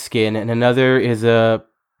Smash skin and another is a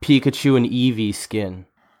Pikachu and Eevee skin.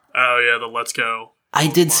 Oh, yeah, the Let's Go. I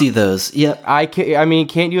did see those. Yep. I mean,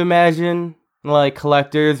 can't you imagine like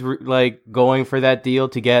collectors like going for that deal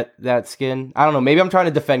to get that skin? I don't know. Maybe I'm trying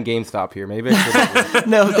to defend GameStop here. Maybe I should.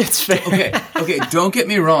 No, that's fair. Okay, don't get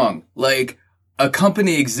me wrong. Like, a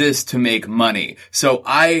company exists to make money. So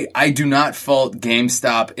I do not fault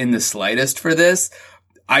GameStop in the slightest for this.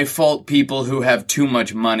 I fault people who have too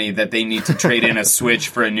much money that they need to trade in a Switch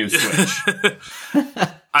for a new Switch.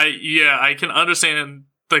 I can understand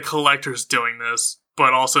the collectors doing this,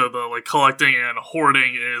 but also the like collecting and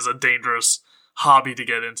hoarding is a dangerous hobby to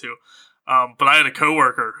get into. But I had a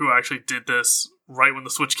coworker who actually did this right when the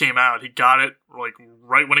Switch came out. He got it like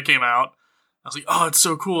right when it came out. I was like, oh, it's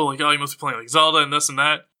so cool. Like, oh, you must be playing like Zelda and this and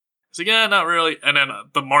that. He's like, yeah, not really. And then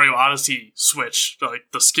the Mario Odyssey Switch, like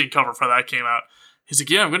the skin cover for that came out. He's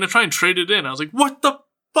like, yeah, I'm going to try and trade it in. I was like, what the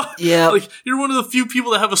fuck? Yeah. Like, you're one of the few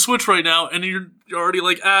people that have a Switch right now, and you're already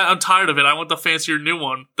like, I'm tired of it. I want the fancier new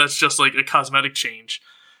one. That's just like a cosmetic change.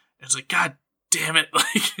 And it's like, God damn it.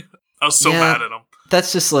 Like, I was so mad at him.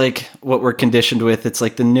 That's just like what we're conditioned with. It's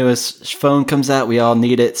like the newest phone comes out, we all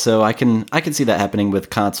need it. So I can see that happening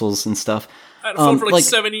with consoles and stuff. I had a phone for like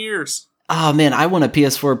 7 years. Oh man, I want a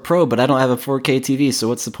PS4 Pro, but I don't have a 4K TV, so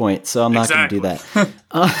what's the point? So I'm not going to do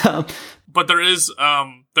that. But there is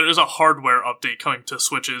a hardware update coming to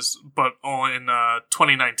Switches, but only in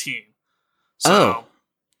 2019. So,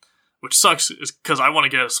 which sucks, is because I want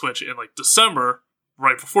to get a Switch in like December,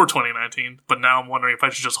 right before 2019. But now I'm wondering if I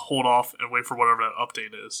should just hold off and wait for whatever that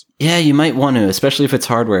update is. Yeah, you might want to, especially if it's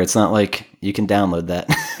hardware. It's not like you can download that.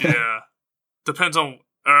 Yeah, depends on.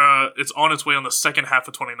 It's on its way on the second half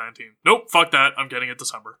of 2019. Nope, fuck that. I'm getting it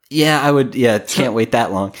December. Yeah, I would. Yeah, can't wait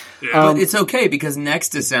that long. Yeah. But it's okay because next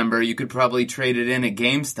December you could probably trade it in at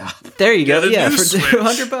GameStop. There you go. Get a Yeah, new for Switch.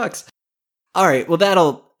 $200. All right, well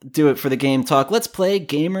that'll do it for the game talk. Let's play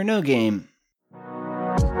Game or No Game.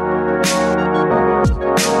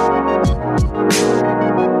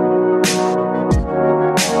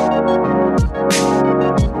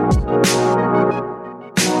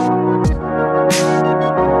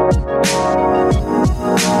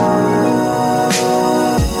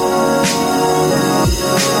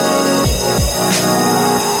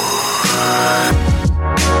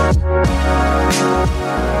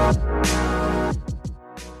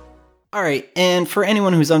 All right, and for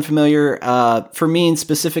anyone who's unfamiliar, for me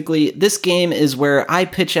specifically, this game is where I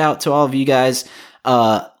pitch out to all of you guys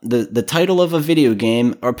the title of a video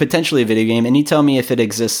game, or potentially a video game, and you tell me if it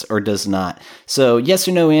exists or does not. So yes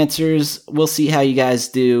or no answers, we'll see how you guys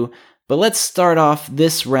do. But let's start off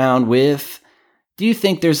this round with, Do you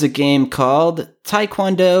think there's a game called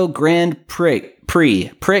Taekwondo Grand Prix?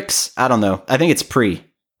 Prix? I don't know. I think it's Prix.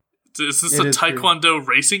 Is this a Taekwondo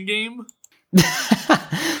racing game?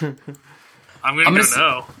 I'm gonna go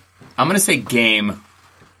no. I'm gonna say game.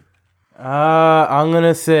 I'm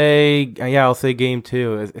gonna say I'll say game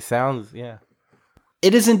too. It sounds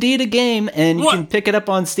It is indeed a game, and you can pick it up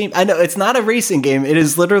on Steam. I know, it's not a racing game. It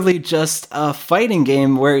is literally just a fighting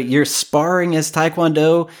game where you're sparring as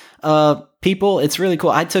Taekwondo people. It's really cool.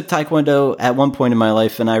 I took Taekwondo at one point in my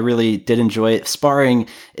life, and I really did enjoy it. Sparring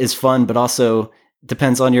is fun, but also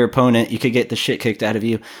depends on your opponent. You could get the shit kicked out of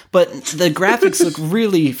you. But the graphics look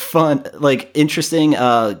really fun, like interesting,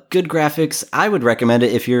 good graphics. I would recommend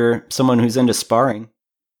it if you're someone who's into sparring.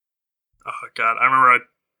 Oh, God. I remember I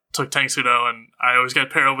took Tangsudo, and I always got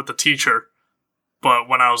paired up with the teacher. But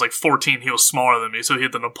when I was like 14, he was smaller than me, so he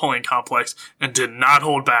had the Napoleon complex and did not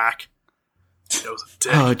hold back. It was a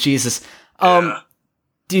dick. Oh, Jesus. Yeah.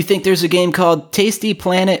 Do you think there's a game called Tasty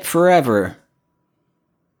Planet Forever?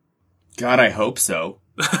 God, I hope so.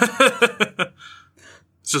 It's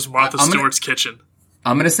just Martha Stewart's kitchen.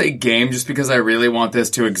 I'm gonna say game just because I really want this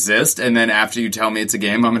to exist, and then after you tell me it's a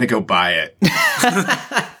game, I'm gonna go buy it.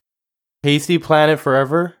 Tasty Planet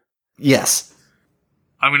Forever? Yes.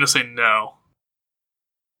 I'm going to say no.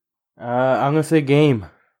 I'm gonna say game.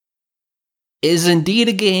 Is indeed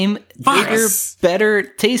a game, bigger, better,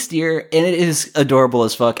 tastier, and it is adorable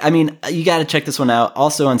as fuck. I mean, you gotta check this one out,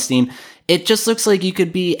 also on Steam. It just looks like you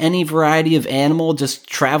could be any variety of animal just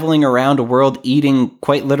traveling around a world eating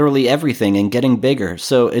quite literally everything and getting bigger.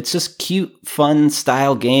 So it's just cute, fun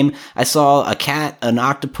style game. I saw a cat, an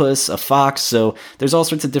octopus, a fox, so there's all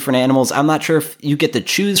sorts of different animals. I'm not sure if you get to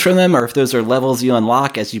choose from them or if those are levels you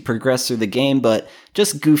unlock as you progress through the game, but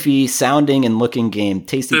just goofy sounding and looking game.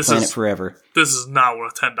 Tasty Planet Forever. This is not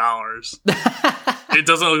worth $10. It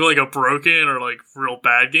doesn't look like a broken or like real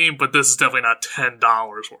bad game, but this is definitely not $10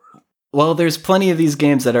 worth. Well, there's plenty of these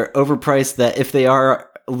games that are overpriced that if they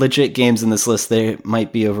are legit games in this list, they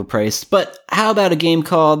might be overpriced. But how about a game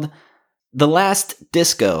called The Last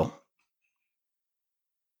Disco?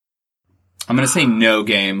 I'm going to say no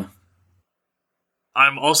game.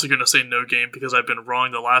 I'm also going to say no game because I've been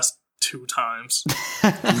wrong the last 2 times.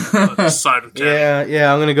 Side of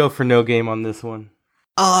yeah, I'm going to go for no game on this one.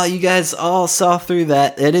 Oh, you guys all saw through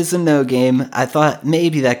that. It is a no game. I thought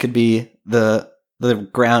maybe that could be the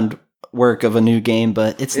groundwork of a new game,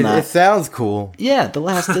 but it's not. It sounds cool. Yeah, The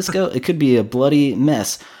Last Disco. It could be a bloody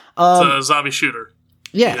mess. It's a zombie shooter.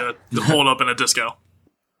 Yeah. To hold up in a disco.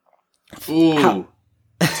 Ooh.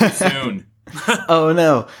 Too soon. Oh,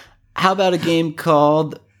 no. How about a game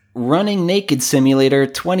called Running Naked Simulator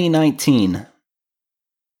 2019?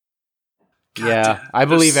 Yeah, I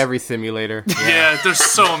believe every simulator. Yeah, there's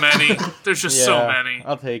so many. There's just so many.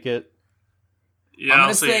 I'll take it. Yeah, I'm I'll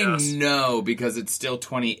going to say yes. no because it's still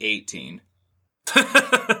 2018.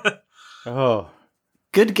 Oh.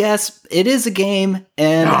 Good guess. It is a game,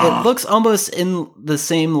 and it looks almost in the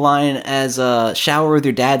same line as Shower with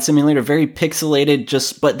Your Dad Simulator. Very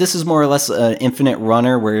pixelated, but this is more or less an infinite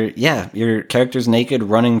runner where, your character's naked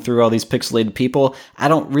running through all these pixelated people. I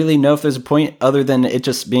don't really know if there's a point other than it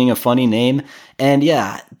just being a funny name. And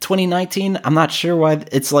 2019, I'm not sure why.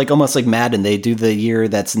 It's like almost like Madden. They do the year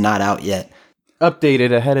that's not out yet.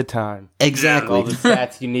 Updated ahead of time. Exactly. All the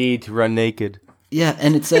stats you need to run naked. Yeah,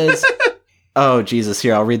 and it says... Oh, Jesus.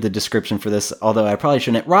 Here, I'll read the description for this, although I probably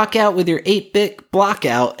shouldn't. Rock out with your 8-bit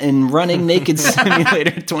blockout in Running Naked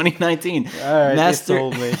Simulator 2019. All right, Master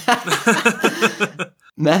told me.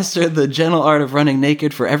 Master the gentle art of running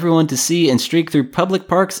naked for everyone to see and streak through public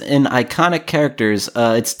parks and iconic characters.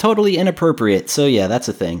 It's totally inappropriate, so yeah, that's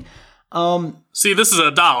a thing. See, this is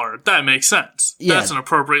 $1. That makes sense. Yeah. That's an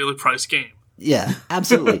appropriately priced game. Yeah,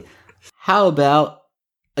 absolutely. How about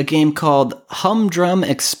a game called Humdrum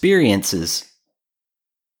Experiences?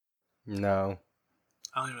 No.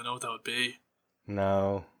 I don't even know what that would be.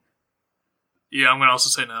 No. Yeah, I'm going to also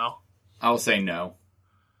say no. I'll say no.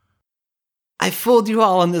 I fooled you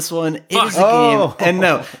all on this one. It is a game. And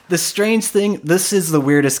no, the strange thing, this is the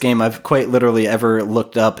weirdest game I've quite literally ever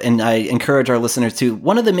looked up, and I encourage our listeners to.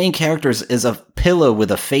 One of the main characters is a pillow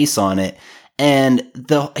with a face on it. And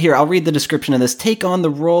here, I'll read the description of this. Take on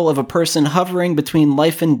the role of a person hovering between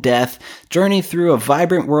life and death, journey through a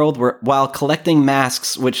vibrant world while collecting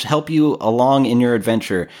masks which help you along in your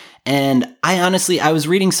adventure. And I was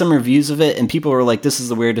reading some reviews of it, and people were like, this is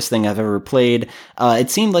the weirdest thing I've ever played.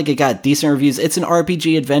 It seemed like it got decent reviews. It's an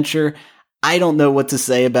RPG adventure. I don't know what to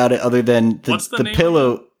say about it other than the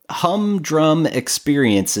pillow. Humdrum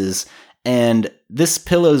Experiences. And this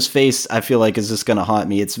pillow's face, I feel like, is just going to haunt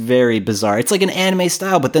me. It's very bizarre. It's like an anime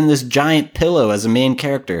style, but then this giant pillow as a main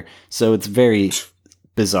character. So it's very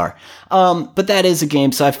bizarre. But that is a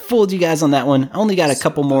game, so I fooled you guys on that one. I only got a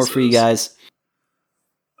couple more for you guys.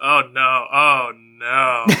 Oh, no. Oh,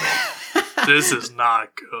 no. This is not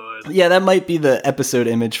good. Yeah, that might be the episode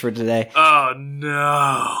image for today. Oh,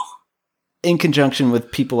 no. In conjunction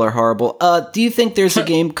with People Are Horrible. Do you think there's a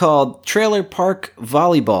game called Trailer Park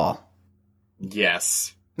Volleyball?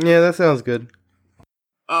 Yes. Yeah, that sounds good.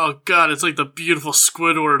 Oh, God, it's like the beautiful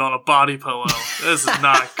Squidward on a body pillow. This is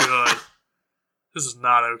not good. This is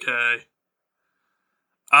not okay.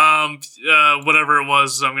 Whatever it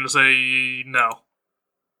was, I'm going to say no.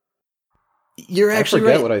 You're actually I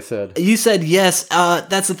forget right. what I said. You said yes.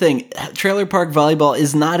 That's the thing. Trailer Park Volleyball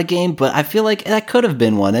is not a game, but I feel like that could have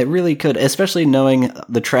been one. It really could, especially knowing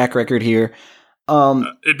the track record here.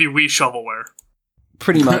 It'd be Wii Shovelware.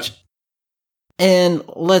 Pretty much. And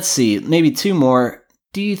let's see, maybe two more.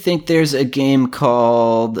 Do you think there's a game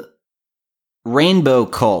called Rainbow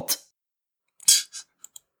Cult?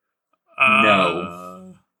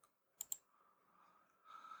 No.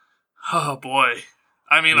 Oh, boy.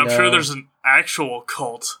 I mean, I'm No. sure there's an actual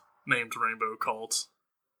cult named Rainbow Cult.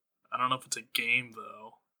 I don't know if it's a game,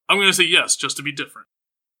 though. I'm going to say yes, just to be different.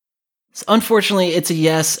 Unfortunately, it's a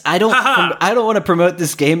yes. I don't want to promote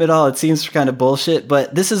this game at all. It seems kind of bullshit,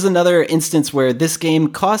 but this is another instance where this game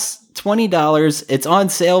costs $20. It's on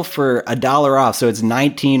sale for $1 off, so it's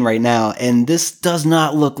 $19 right now, and this does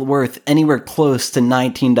not look worth anywhere close to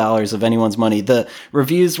 $19 of anyone's money. The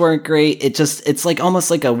reviews weren't great. It's like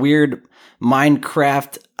almost like a weird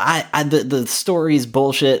Minecraft. The story's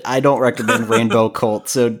bullshit. I don't recommend Rainbow Cult,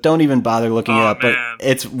 so don't even bother looking it up. Man. But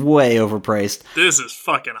it's way overpriced. This is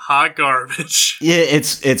fucking hot garbage. Yeah,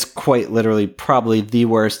 it's quite literally probably the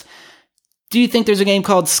worst. Do you think there's a game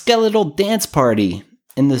called Skeletal Dance Party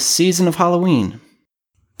in the season of Halloween?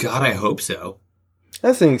 God, I hope so.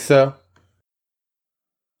 I think so.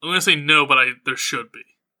 I'm going to say no, but there should be.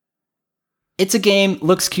 It's a game,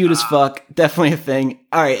 looks cute as fuck, definitely a thing.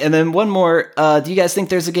 All right, and then one more. Do you guys think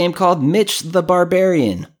there's a game called Mitch the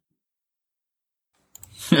Barbarian?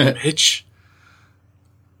 Mitch?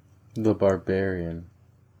 The Barbarian.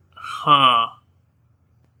 Huh.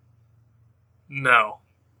 No.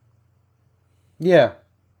 Yeah.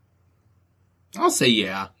 I'll say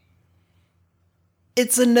yeah.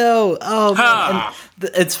 It's a no. Oh, man.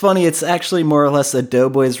 And it's funny. It's actually more or less a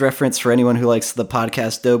Doughboys reference for anyone who likes the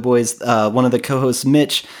podcast Doughboys. One of the co-hosts,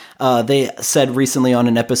 Mitch, they said recently on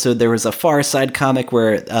an episode there was a Far Side comic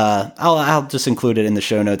where I'll just include it in the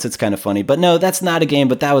show notes. It's kind of funny. But no, that's not a game,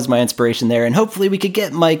 but that was my inspiration there. And hopefully we could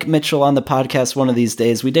get Mike Mitchell on the podcast one of these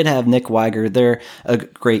days. We did have Nick Weiger. They're a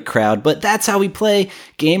great crowd. But that's how we play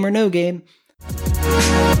Game or No Game.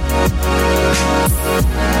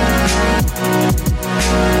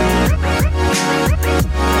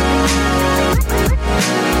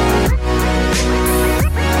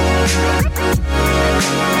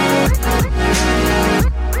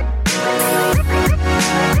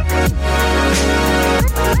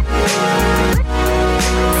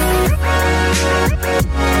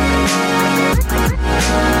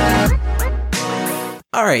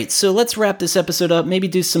 All right, so let's wrap this episode up. Maybe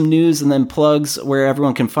do some news and then plugs where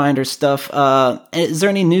everyone can find our stuff. Is there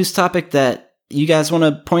any news topic that you guys want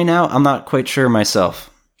to point out? I'm not quite sure myself.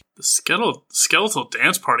 The skeletal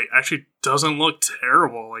dance party actually doesn't look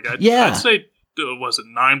terrible. I'd say, was it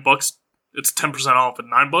 $9? It's 10% off at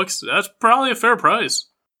 $9. That's probably a fair price.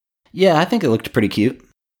 Yeah, I think it looked pretty cute.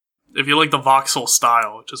 If you like the voxel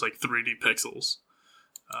style, which is like 3D pixels.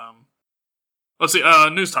 Let's see,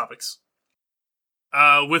 news topics.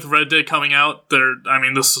 With Red Dead coming out,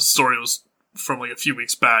 this story was from like a few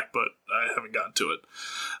weeks back, but I haven't gotten to it.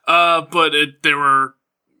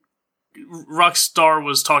 Rockstar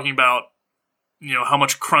was talking about, how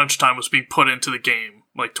much crunch time was being put into the game,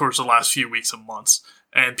 like towards the last few weeks and months.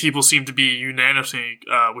 And people seem to be unanimously,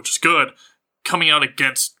 which is good, coming out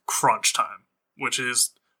against crunch time, which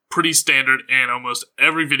is pretty standard in almost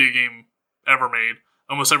every video game ever made,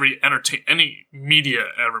 almost any media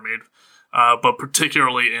ever made, but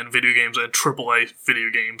particularly in video games and AAA video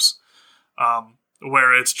games,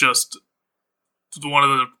 where it's just one of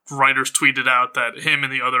the writers tweeted out that him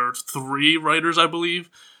and the other 3 writers, I believe,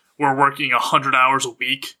 were working 100 hours a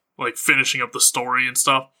week, like finishing up the story and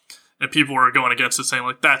stuff. And people were going against it, saying,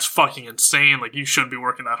 like, that's fucking insane. Like, you shouldn't be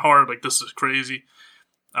working that hard. Like, this is crazy.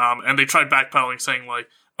 And they tried backpedaling, saying, like,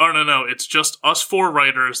 oh, no, it's just us 4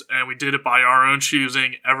 writers, and we did it by our own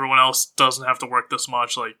choosing. Everyone else doesn't have to work this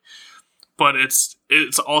much. Like, but it's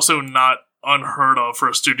also not unheard of for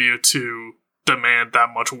a studio to demand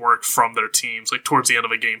that much work from their teams, like towards the end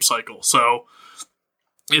of a game cycle. So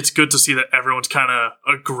it's good to see that everyone's kind of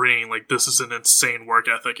agreeing, like, this is an insane work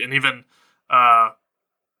ethic. And even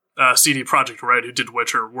CD Projekt Red, who did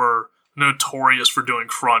Witcher, were notorious for doing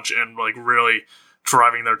crunch and like really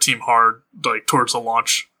driving their team hard, like towards the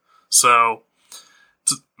launch. So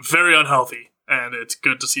it's very unhealthy, and it's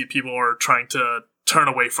good to see people are trying to turn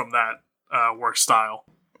away from that work style.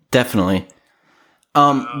 Definitely.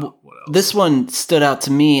 This one stood out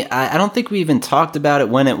to me. I don't think we even talked about it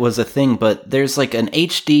when it was a thing, but there's like an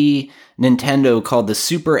HD Nintendo called the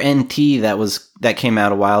Super NT that came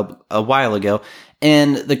out a while ago,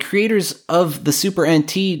 and the creators of the Super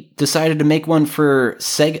NT decided to make one for a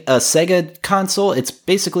Sega console. It's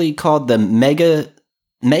basically called the Mega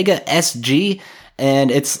SG,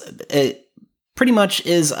 and it pretty much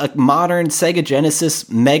is a modern Sega Genesis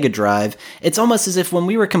Mega Drive. It's almost as if when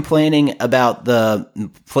we were complaining about the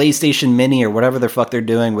PlayStation Mini or whatever the fuck they're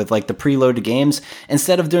doing with like the preloaded games,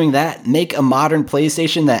 instead of doing that, make a modern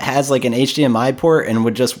PlayStation that has like an HDMI port and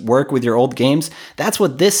would just work with your old games. That's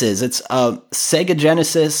what this is. It's a Sega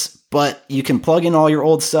Genesis, but you can plug in all your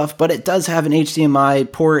old stuff, but it does have an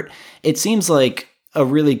HDMI port. It seems like a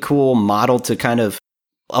really cool model to kind of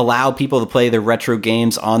allow people to play their retro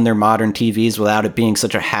games on their modern TVs without it being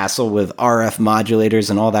such a hassle with RF modulators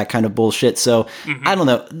and all that kind of bullshit. So I don't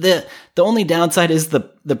know. The only downside is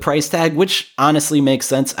the price tag, which honestly makes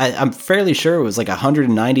sense. I'm fairly sure it was like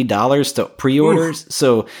 $190 to pre-orders. Oof.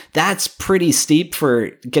 So that's pretty steep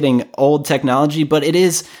for getting old technology, but it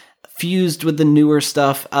is fused with the newer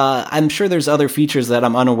stuff. I'm sure there's other features that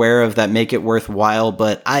I'm unaware of that make it worthwhile,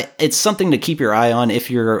 but it's something to keep your eye on if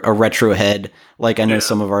you're a retro head, like I know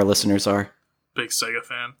some of our listeners are. Big Sega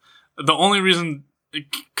fan. The only reason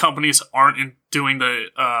companies aren't doing the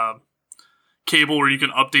cable where you can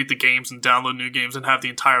update the games and download new games and have the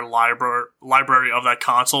entire library of that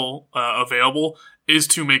console available is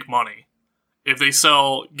to make money. If they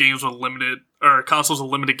sell games with consoles with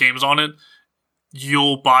limited games on it,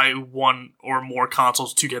 you'll buy one or more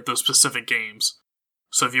consoles to get those specific games.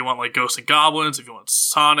 So if you want like Ghosts and Goblins, if you want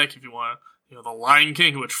Sonic, if you want The Lion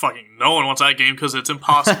King, which fucking no one wants that game because it's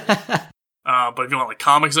impossible. But if you want like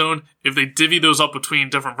Comic Zone, if they divvy those up between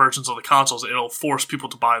different versions of the consoles, it'll force people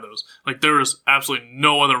to buy those. Like there is absolutely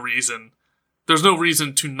no other reason. There's no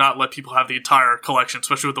reason to not let people have the entire collection,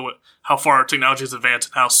 especially with how far our technology has advanced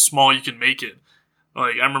and how small you can make it.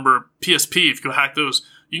 Like I remember PSP, if you hack those,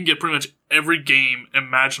 you can get pretty much every game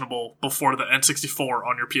imaginable before the N64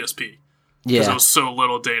 on your PSP. Because it was so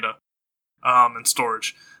little data and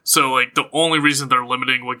storage. So, like, the only reason they're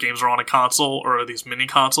limiting what games are on a console or these mini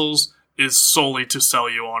consoles is solely to sell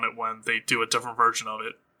you on it when they do a different version of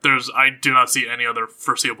it. I do not see any other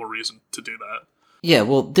foreseeable reason to do that. Yeah,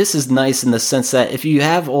 well, this is nice in the sense that if you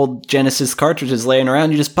have old Genesis cartridges laying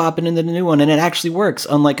around, you just pop it into the new one, and it actually works,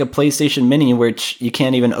 unlike a PlayStation Mini, which you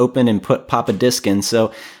can't even open and pop a disc in.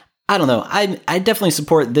 So, I don't know. I definitely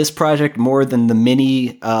support this project more than the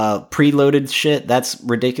mini preloaded shit. That's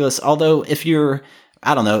ridiculous. Although, if you're,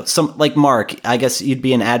 I don't know, like Mark, I guess you'd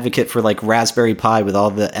be an advocate for like Raspberry Pi with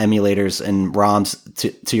all the emulators and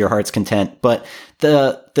ROMs to your heart's content. But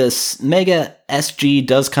the Mega SG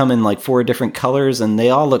does come in like 4 different colors, and they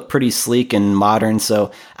all look pretty sleek and modern.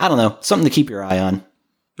 So I don't know, something to keep your eye on.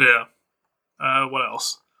 Yeah. What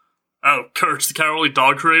else? Oh, Courage the Cowardly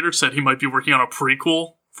Dog creator said he might be working on a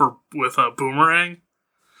prequel with Boomerang.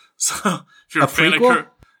 So if you're a fan of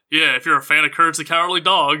if you're a fan of Courage the Cowardly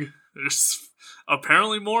Dog, there's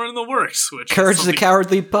apparently more in the works. Which Courage the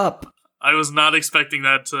Cowardly Pup. I was not expecting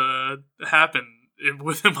that to happen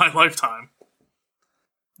within my lifetime.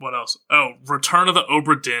 What else? Oh, Return of the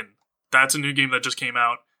Obra Dinn. That's a new game that just came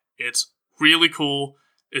out. It's really cool.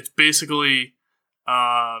 It's basically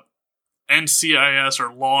NCIS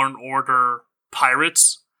or Law and Order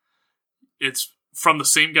Pirates. It's from the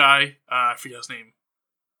same guy. I forget his name.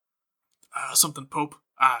 Something Pope.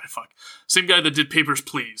 Fuck. Same guy that did Papers,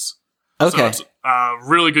 Please. Okay. So it's a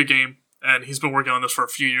really good game, and he's been working on this for a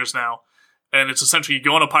few years now. And it's essentially you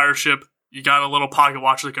go on a pirate ship, you got a little pocket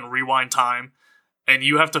watch that can rewind time, and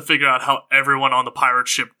you have to figure out how everyone on the pirate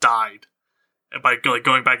ship died. And by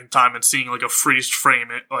going back in time and seeing like a freeze frame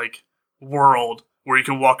world where you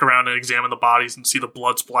can walk around and examine the bodies and see the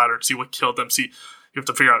blood splatter and see what killed them. You have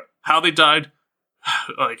to figure out how they died,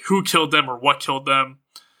 like who killed them or what killed them,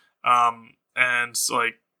 and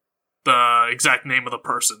like the exact name of the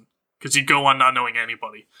person. Because you go on not knowing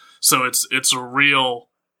anybody. So it's a real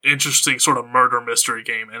interesting sort of murder mystery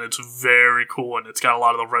game, and it's very cool, and it's got a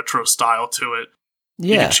lot of the retro style to it.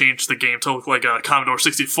 Yeah. You can change the game to look like a Commodore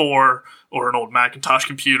 64 or an old Macintosh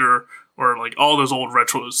computer or like all those old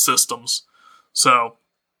retro systems. So,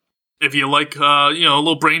 if you like, a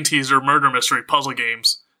little brain teaser, murder mystery, puzzle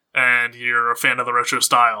games, and you're a fan of the retro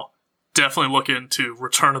style, definitely look into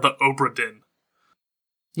Return of the Obra Dinn.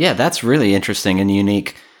 Yeah, that's really interesting and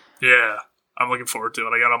unique. Yeah, I'm looking forward to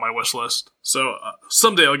it. I got it on my wish list. So,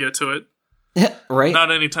 someday I'll get to it. Right?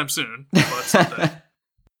 Not anytime soon, but someday.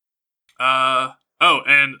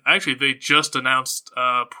 And actually, they just announced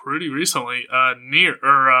pretty recently,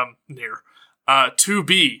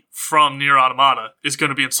 2B from Nier Automata is going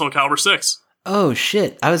to be in Soul Calibur 6. Oh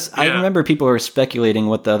shit! I remember people were speculating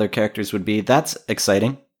what the other characters would be. That's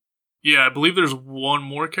exciting. Yeah, I believe there's one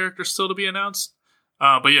more character still to be announced.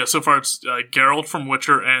 But yeah, so far it's Geralt from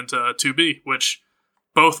Witcher and 2B, which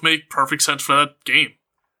both make perfect sense for that game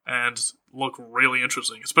and look really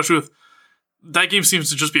interesting, especially with that game seems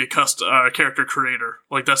to just be a character creator.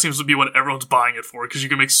 Like, that seems to be what everyone's buying it for, because you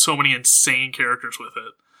can make so many insane characters with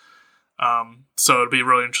it. So it'd be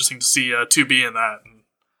really interesting to see 2B in that. And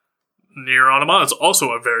Nier Automata is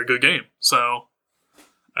also a very good game, so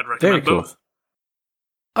I'd recommend both.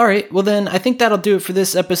 All right, well then, I think that'll do it for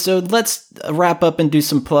this episode. Let's wrap up and do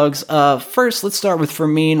some plugs. First, let's start with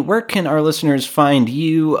Fermin. Where can our listeners find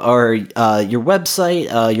you, or your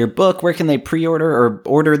website, your book? Where can they pre-order or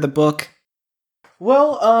order the book?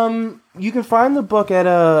 Well, you can find the book at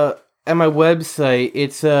my website.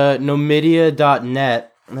 It's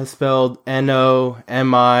nomidia.net. That's spelled Nomidia.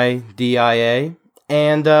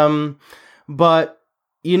 And but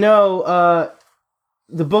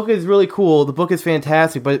the book is really cool. The book is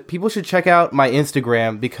fantastic, but people should check out my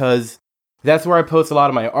Instagram, because that's where I post a lot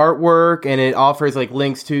of my artwork, and it offers like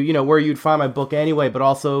links to, where you'd find my book anyway, but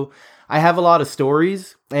also I have a lot of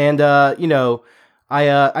stories, and I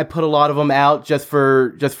put a lot of them out just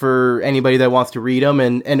for anybody that wants to read them,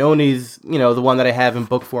 and Oni's, the one that I have in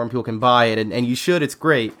book form, people can buy it, and you should, it's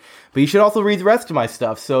great. But you should also read the rest of my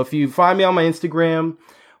stuff. So if you find me on my Instagram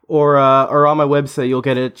or on my website, you'll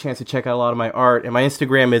get a chance to check out a lot of my art. And my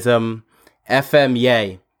Instagram is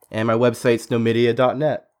FMYay, and my website's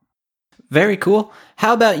nomidia.net. Very cool.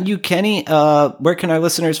 How about you, Kenny? Where can our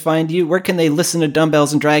listeners find you? Where can they listen to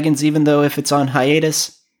Dumbbells and Dragons, even though if it's on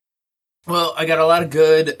hiatus? Well, I got a lot of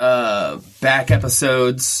good back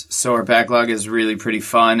episodes, so our backlog is really pretty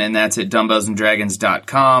fun, and that's at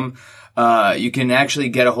dumbbellsanddragons.com. You can actually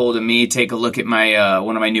get a hold of me, take a look at my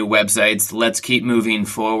one of my new websites,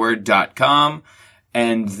 letskeepmovingforward.com.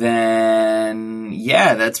 And then,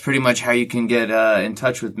 yeah, that's pretty much how you can get in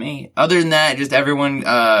touch with me. Other than that, just everyone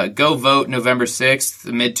go vote November 6th,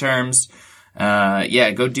 the midterms.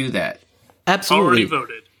 Go do that. Absolutely. Already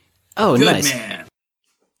voted. Oh, Good nice. Man.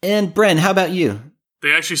 And Bren, how about you?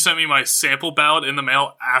 They actually sent me my sample ballot in the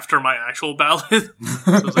mail after my actual ballot. So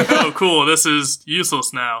I was like, oh, cool, this is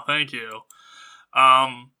useless now. Thank you.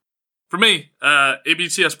 For me,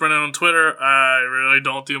 ABTS Brennan on Twitter. I really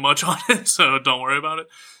don't do much on it, so don't worry about it.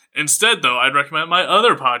 Instead, though, I'd recommend my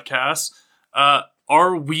other podcast, Are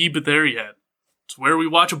Weeb There Yet? It's where we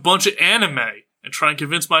watch a bunch of anime and try and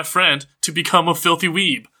convince my friend to become a filthy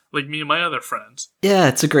weeb, like me and my other friends. Yeah,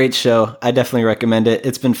 it's a great show. I definitely recommend it.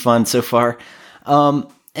 It's been fun so far.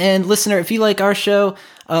 And listener, if you like our show,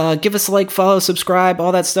 give us a like, follow, subscribe,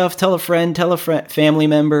 all that stuff. Tell a friend, family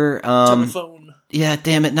member. Telephone. Yeah,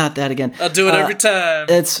 damn it, not that again. I'll do it every time.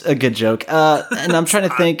 It's a good joke. And I'm trying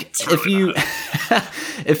to think,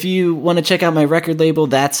 if you want to check out my record label,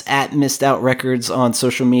 that's at Missed Out Records on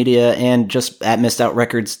social media, and just at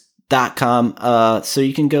missedoutrecords.com. So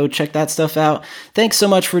you can go check that stuff out. Thanks so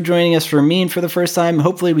much for joining us for me for the first time.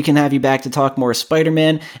 Hopefully we can have you back to talk more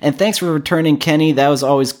Spider-Man. And thanks for returning, Kenny. That was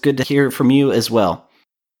always good to hear from you as well.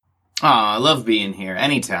 Aw, I love being here.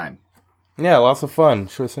 Anytime. Yeah, lots of fun.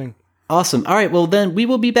 Sure thing. Awesome. All right, well then we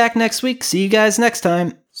will be back next week. See you guys next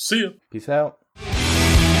time. See ya. Peace out.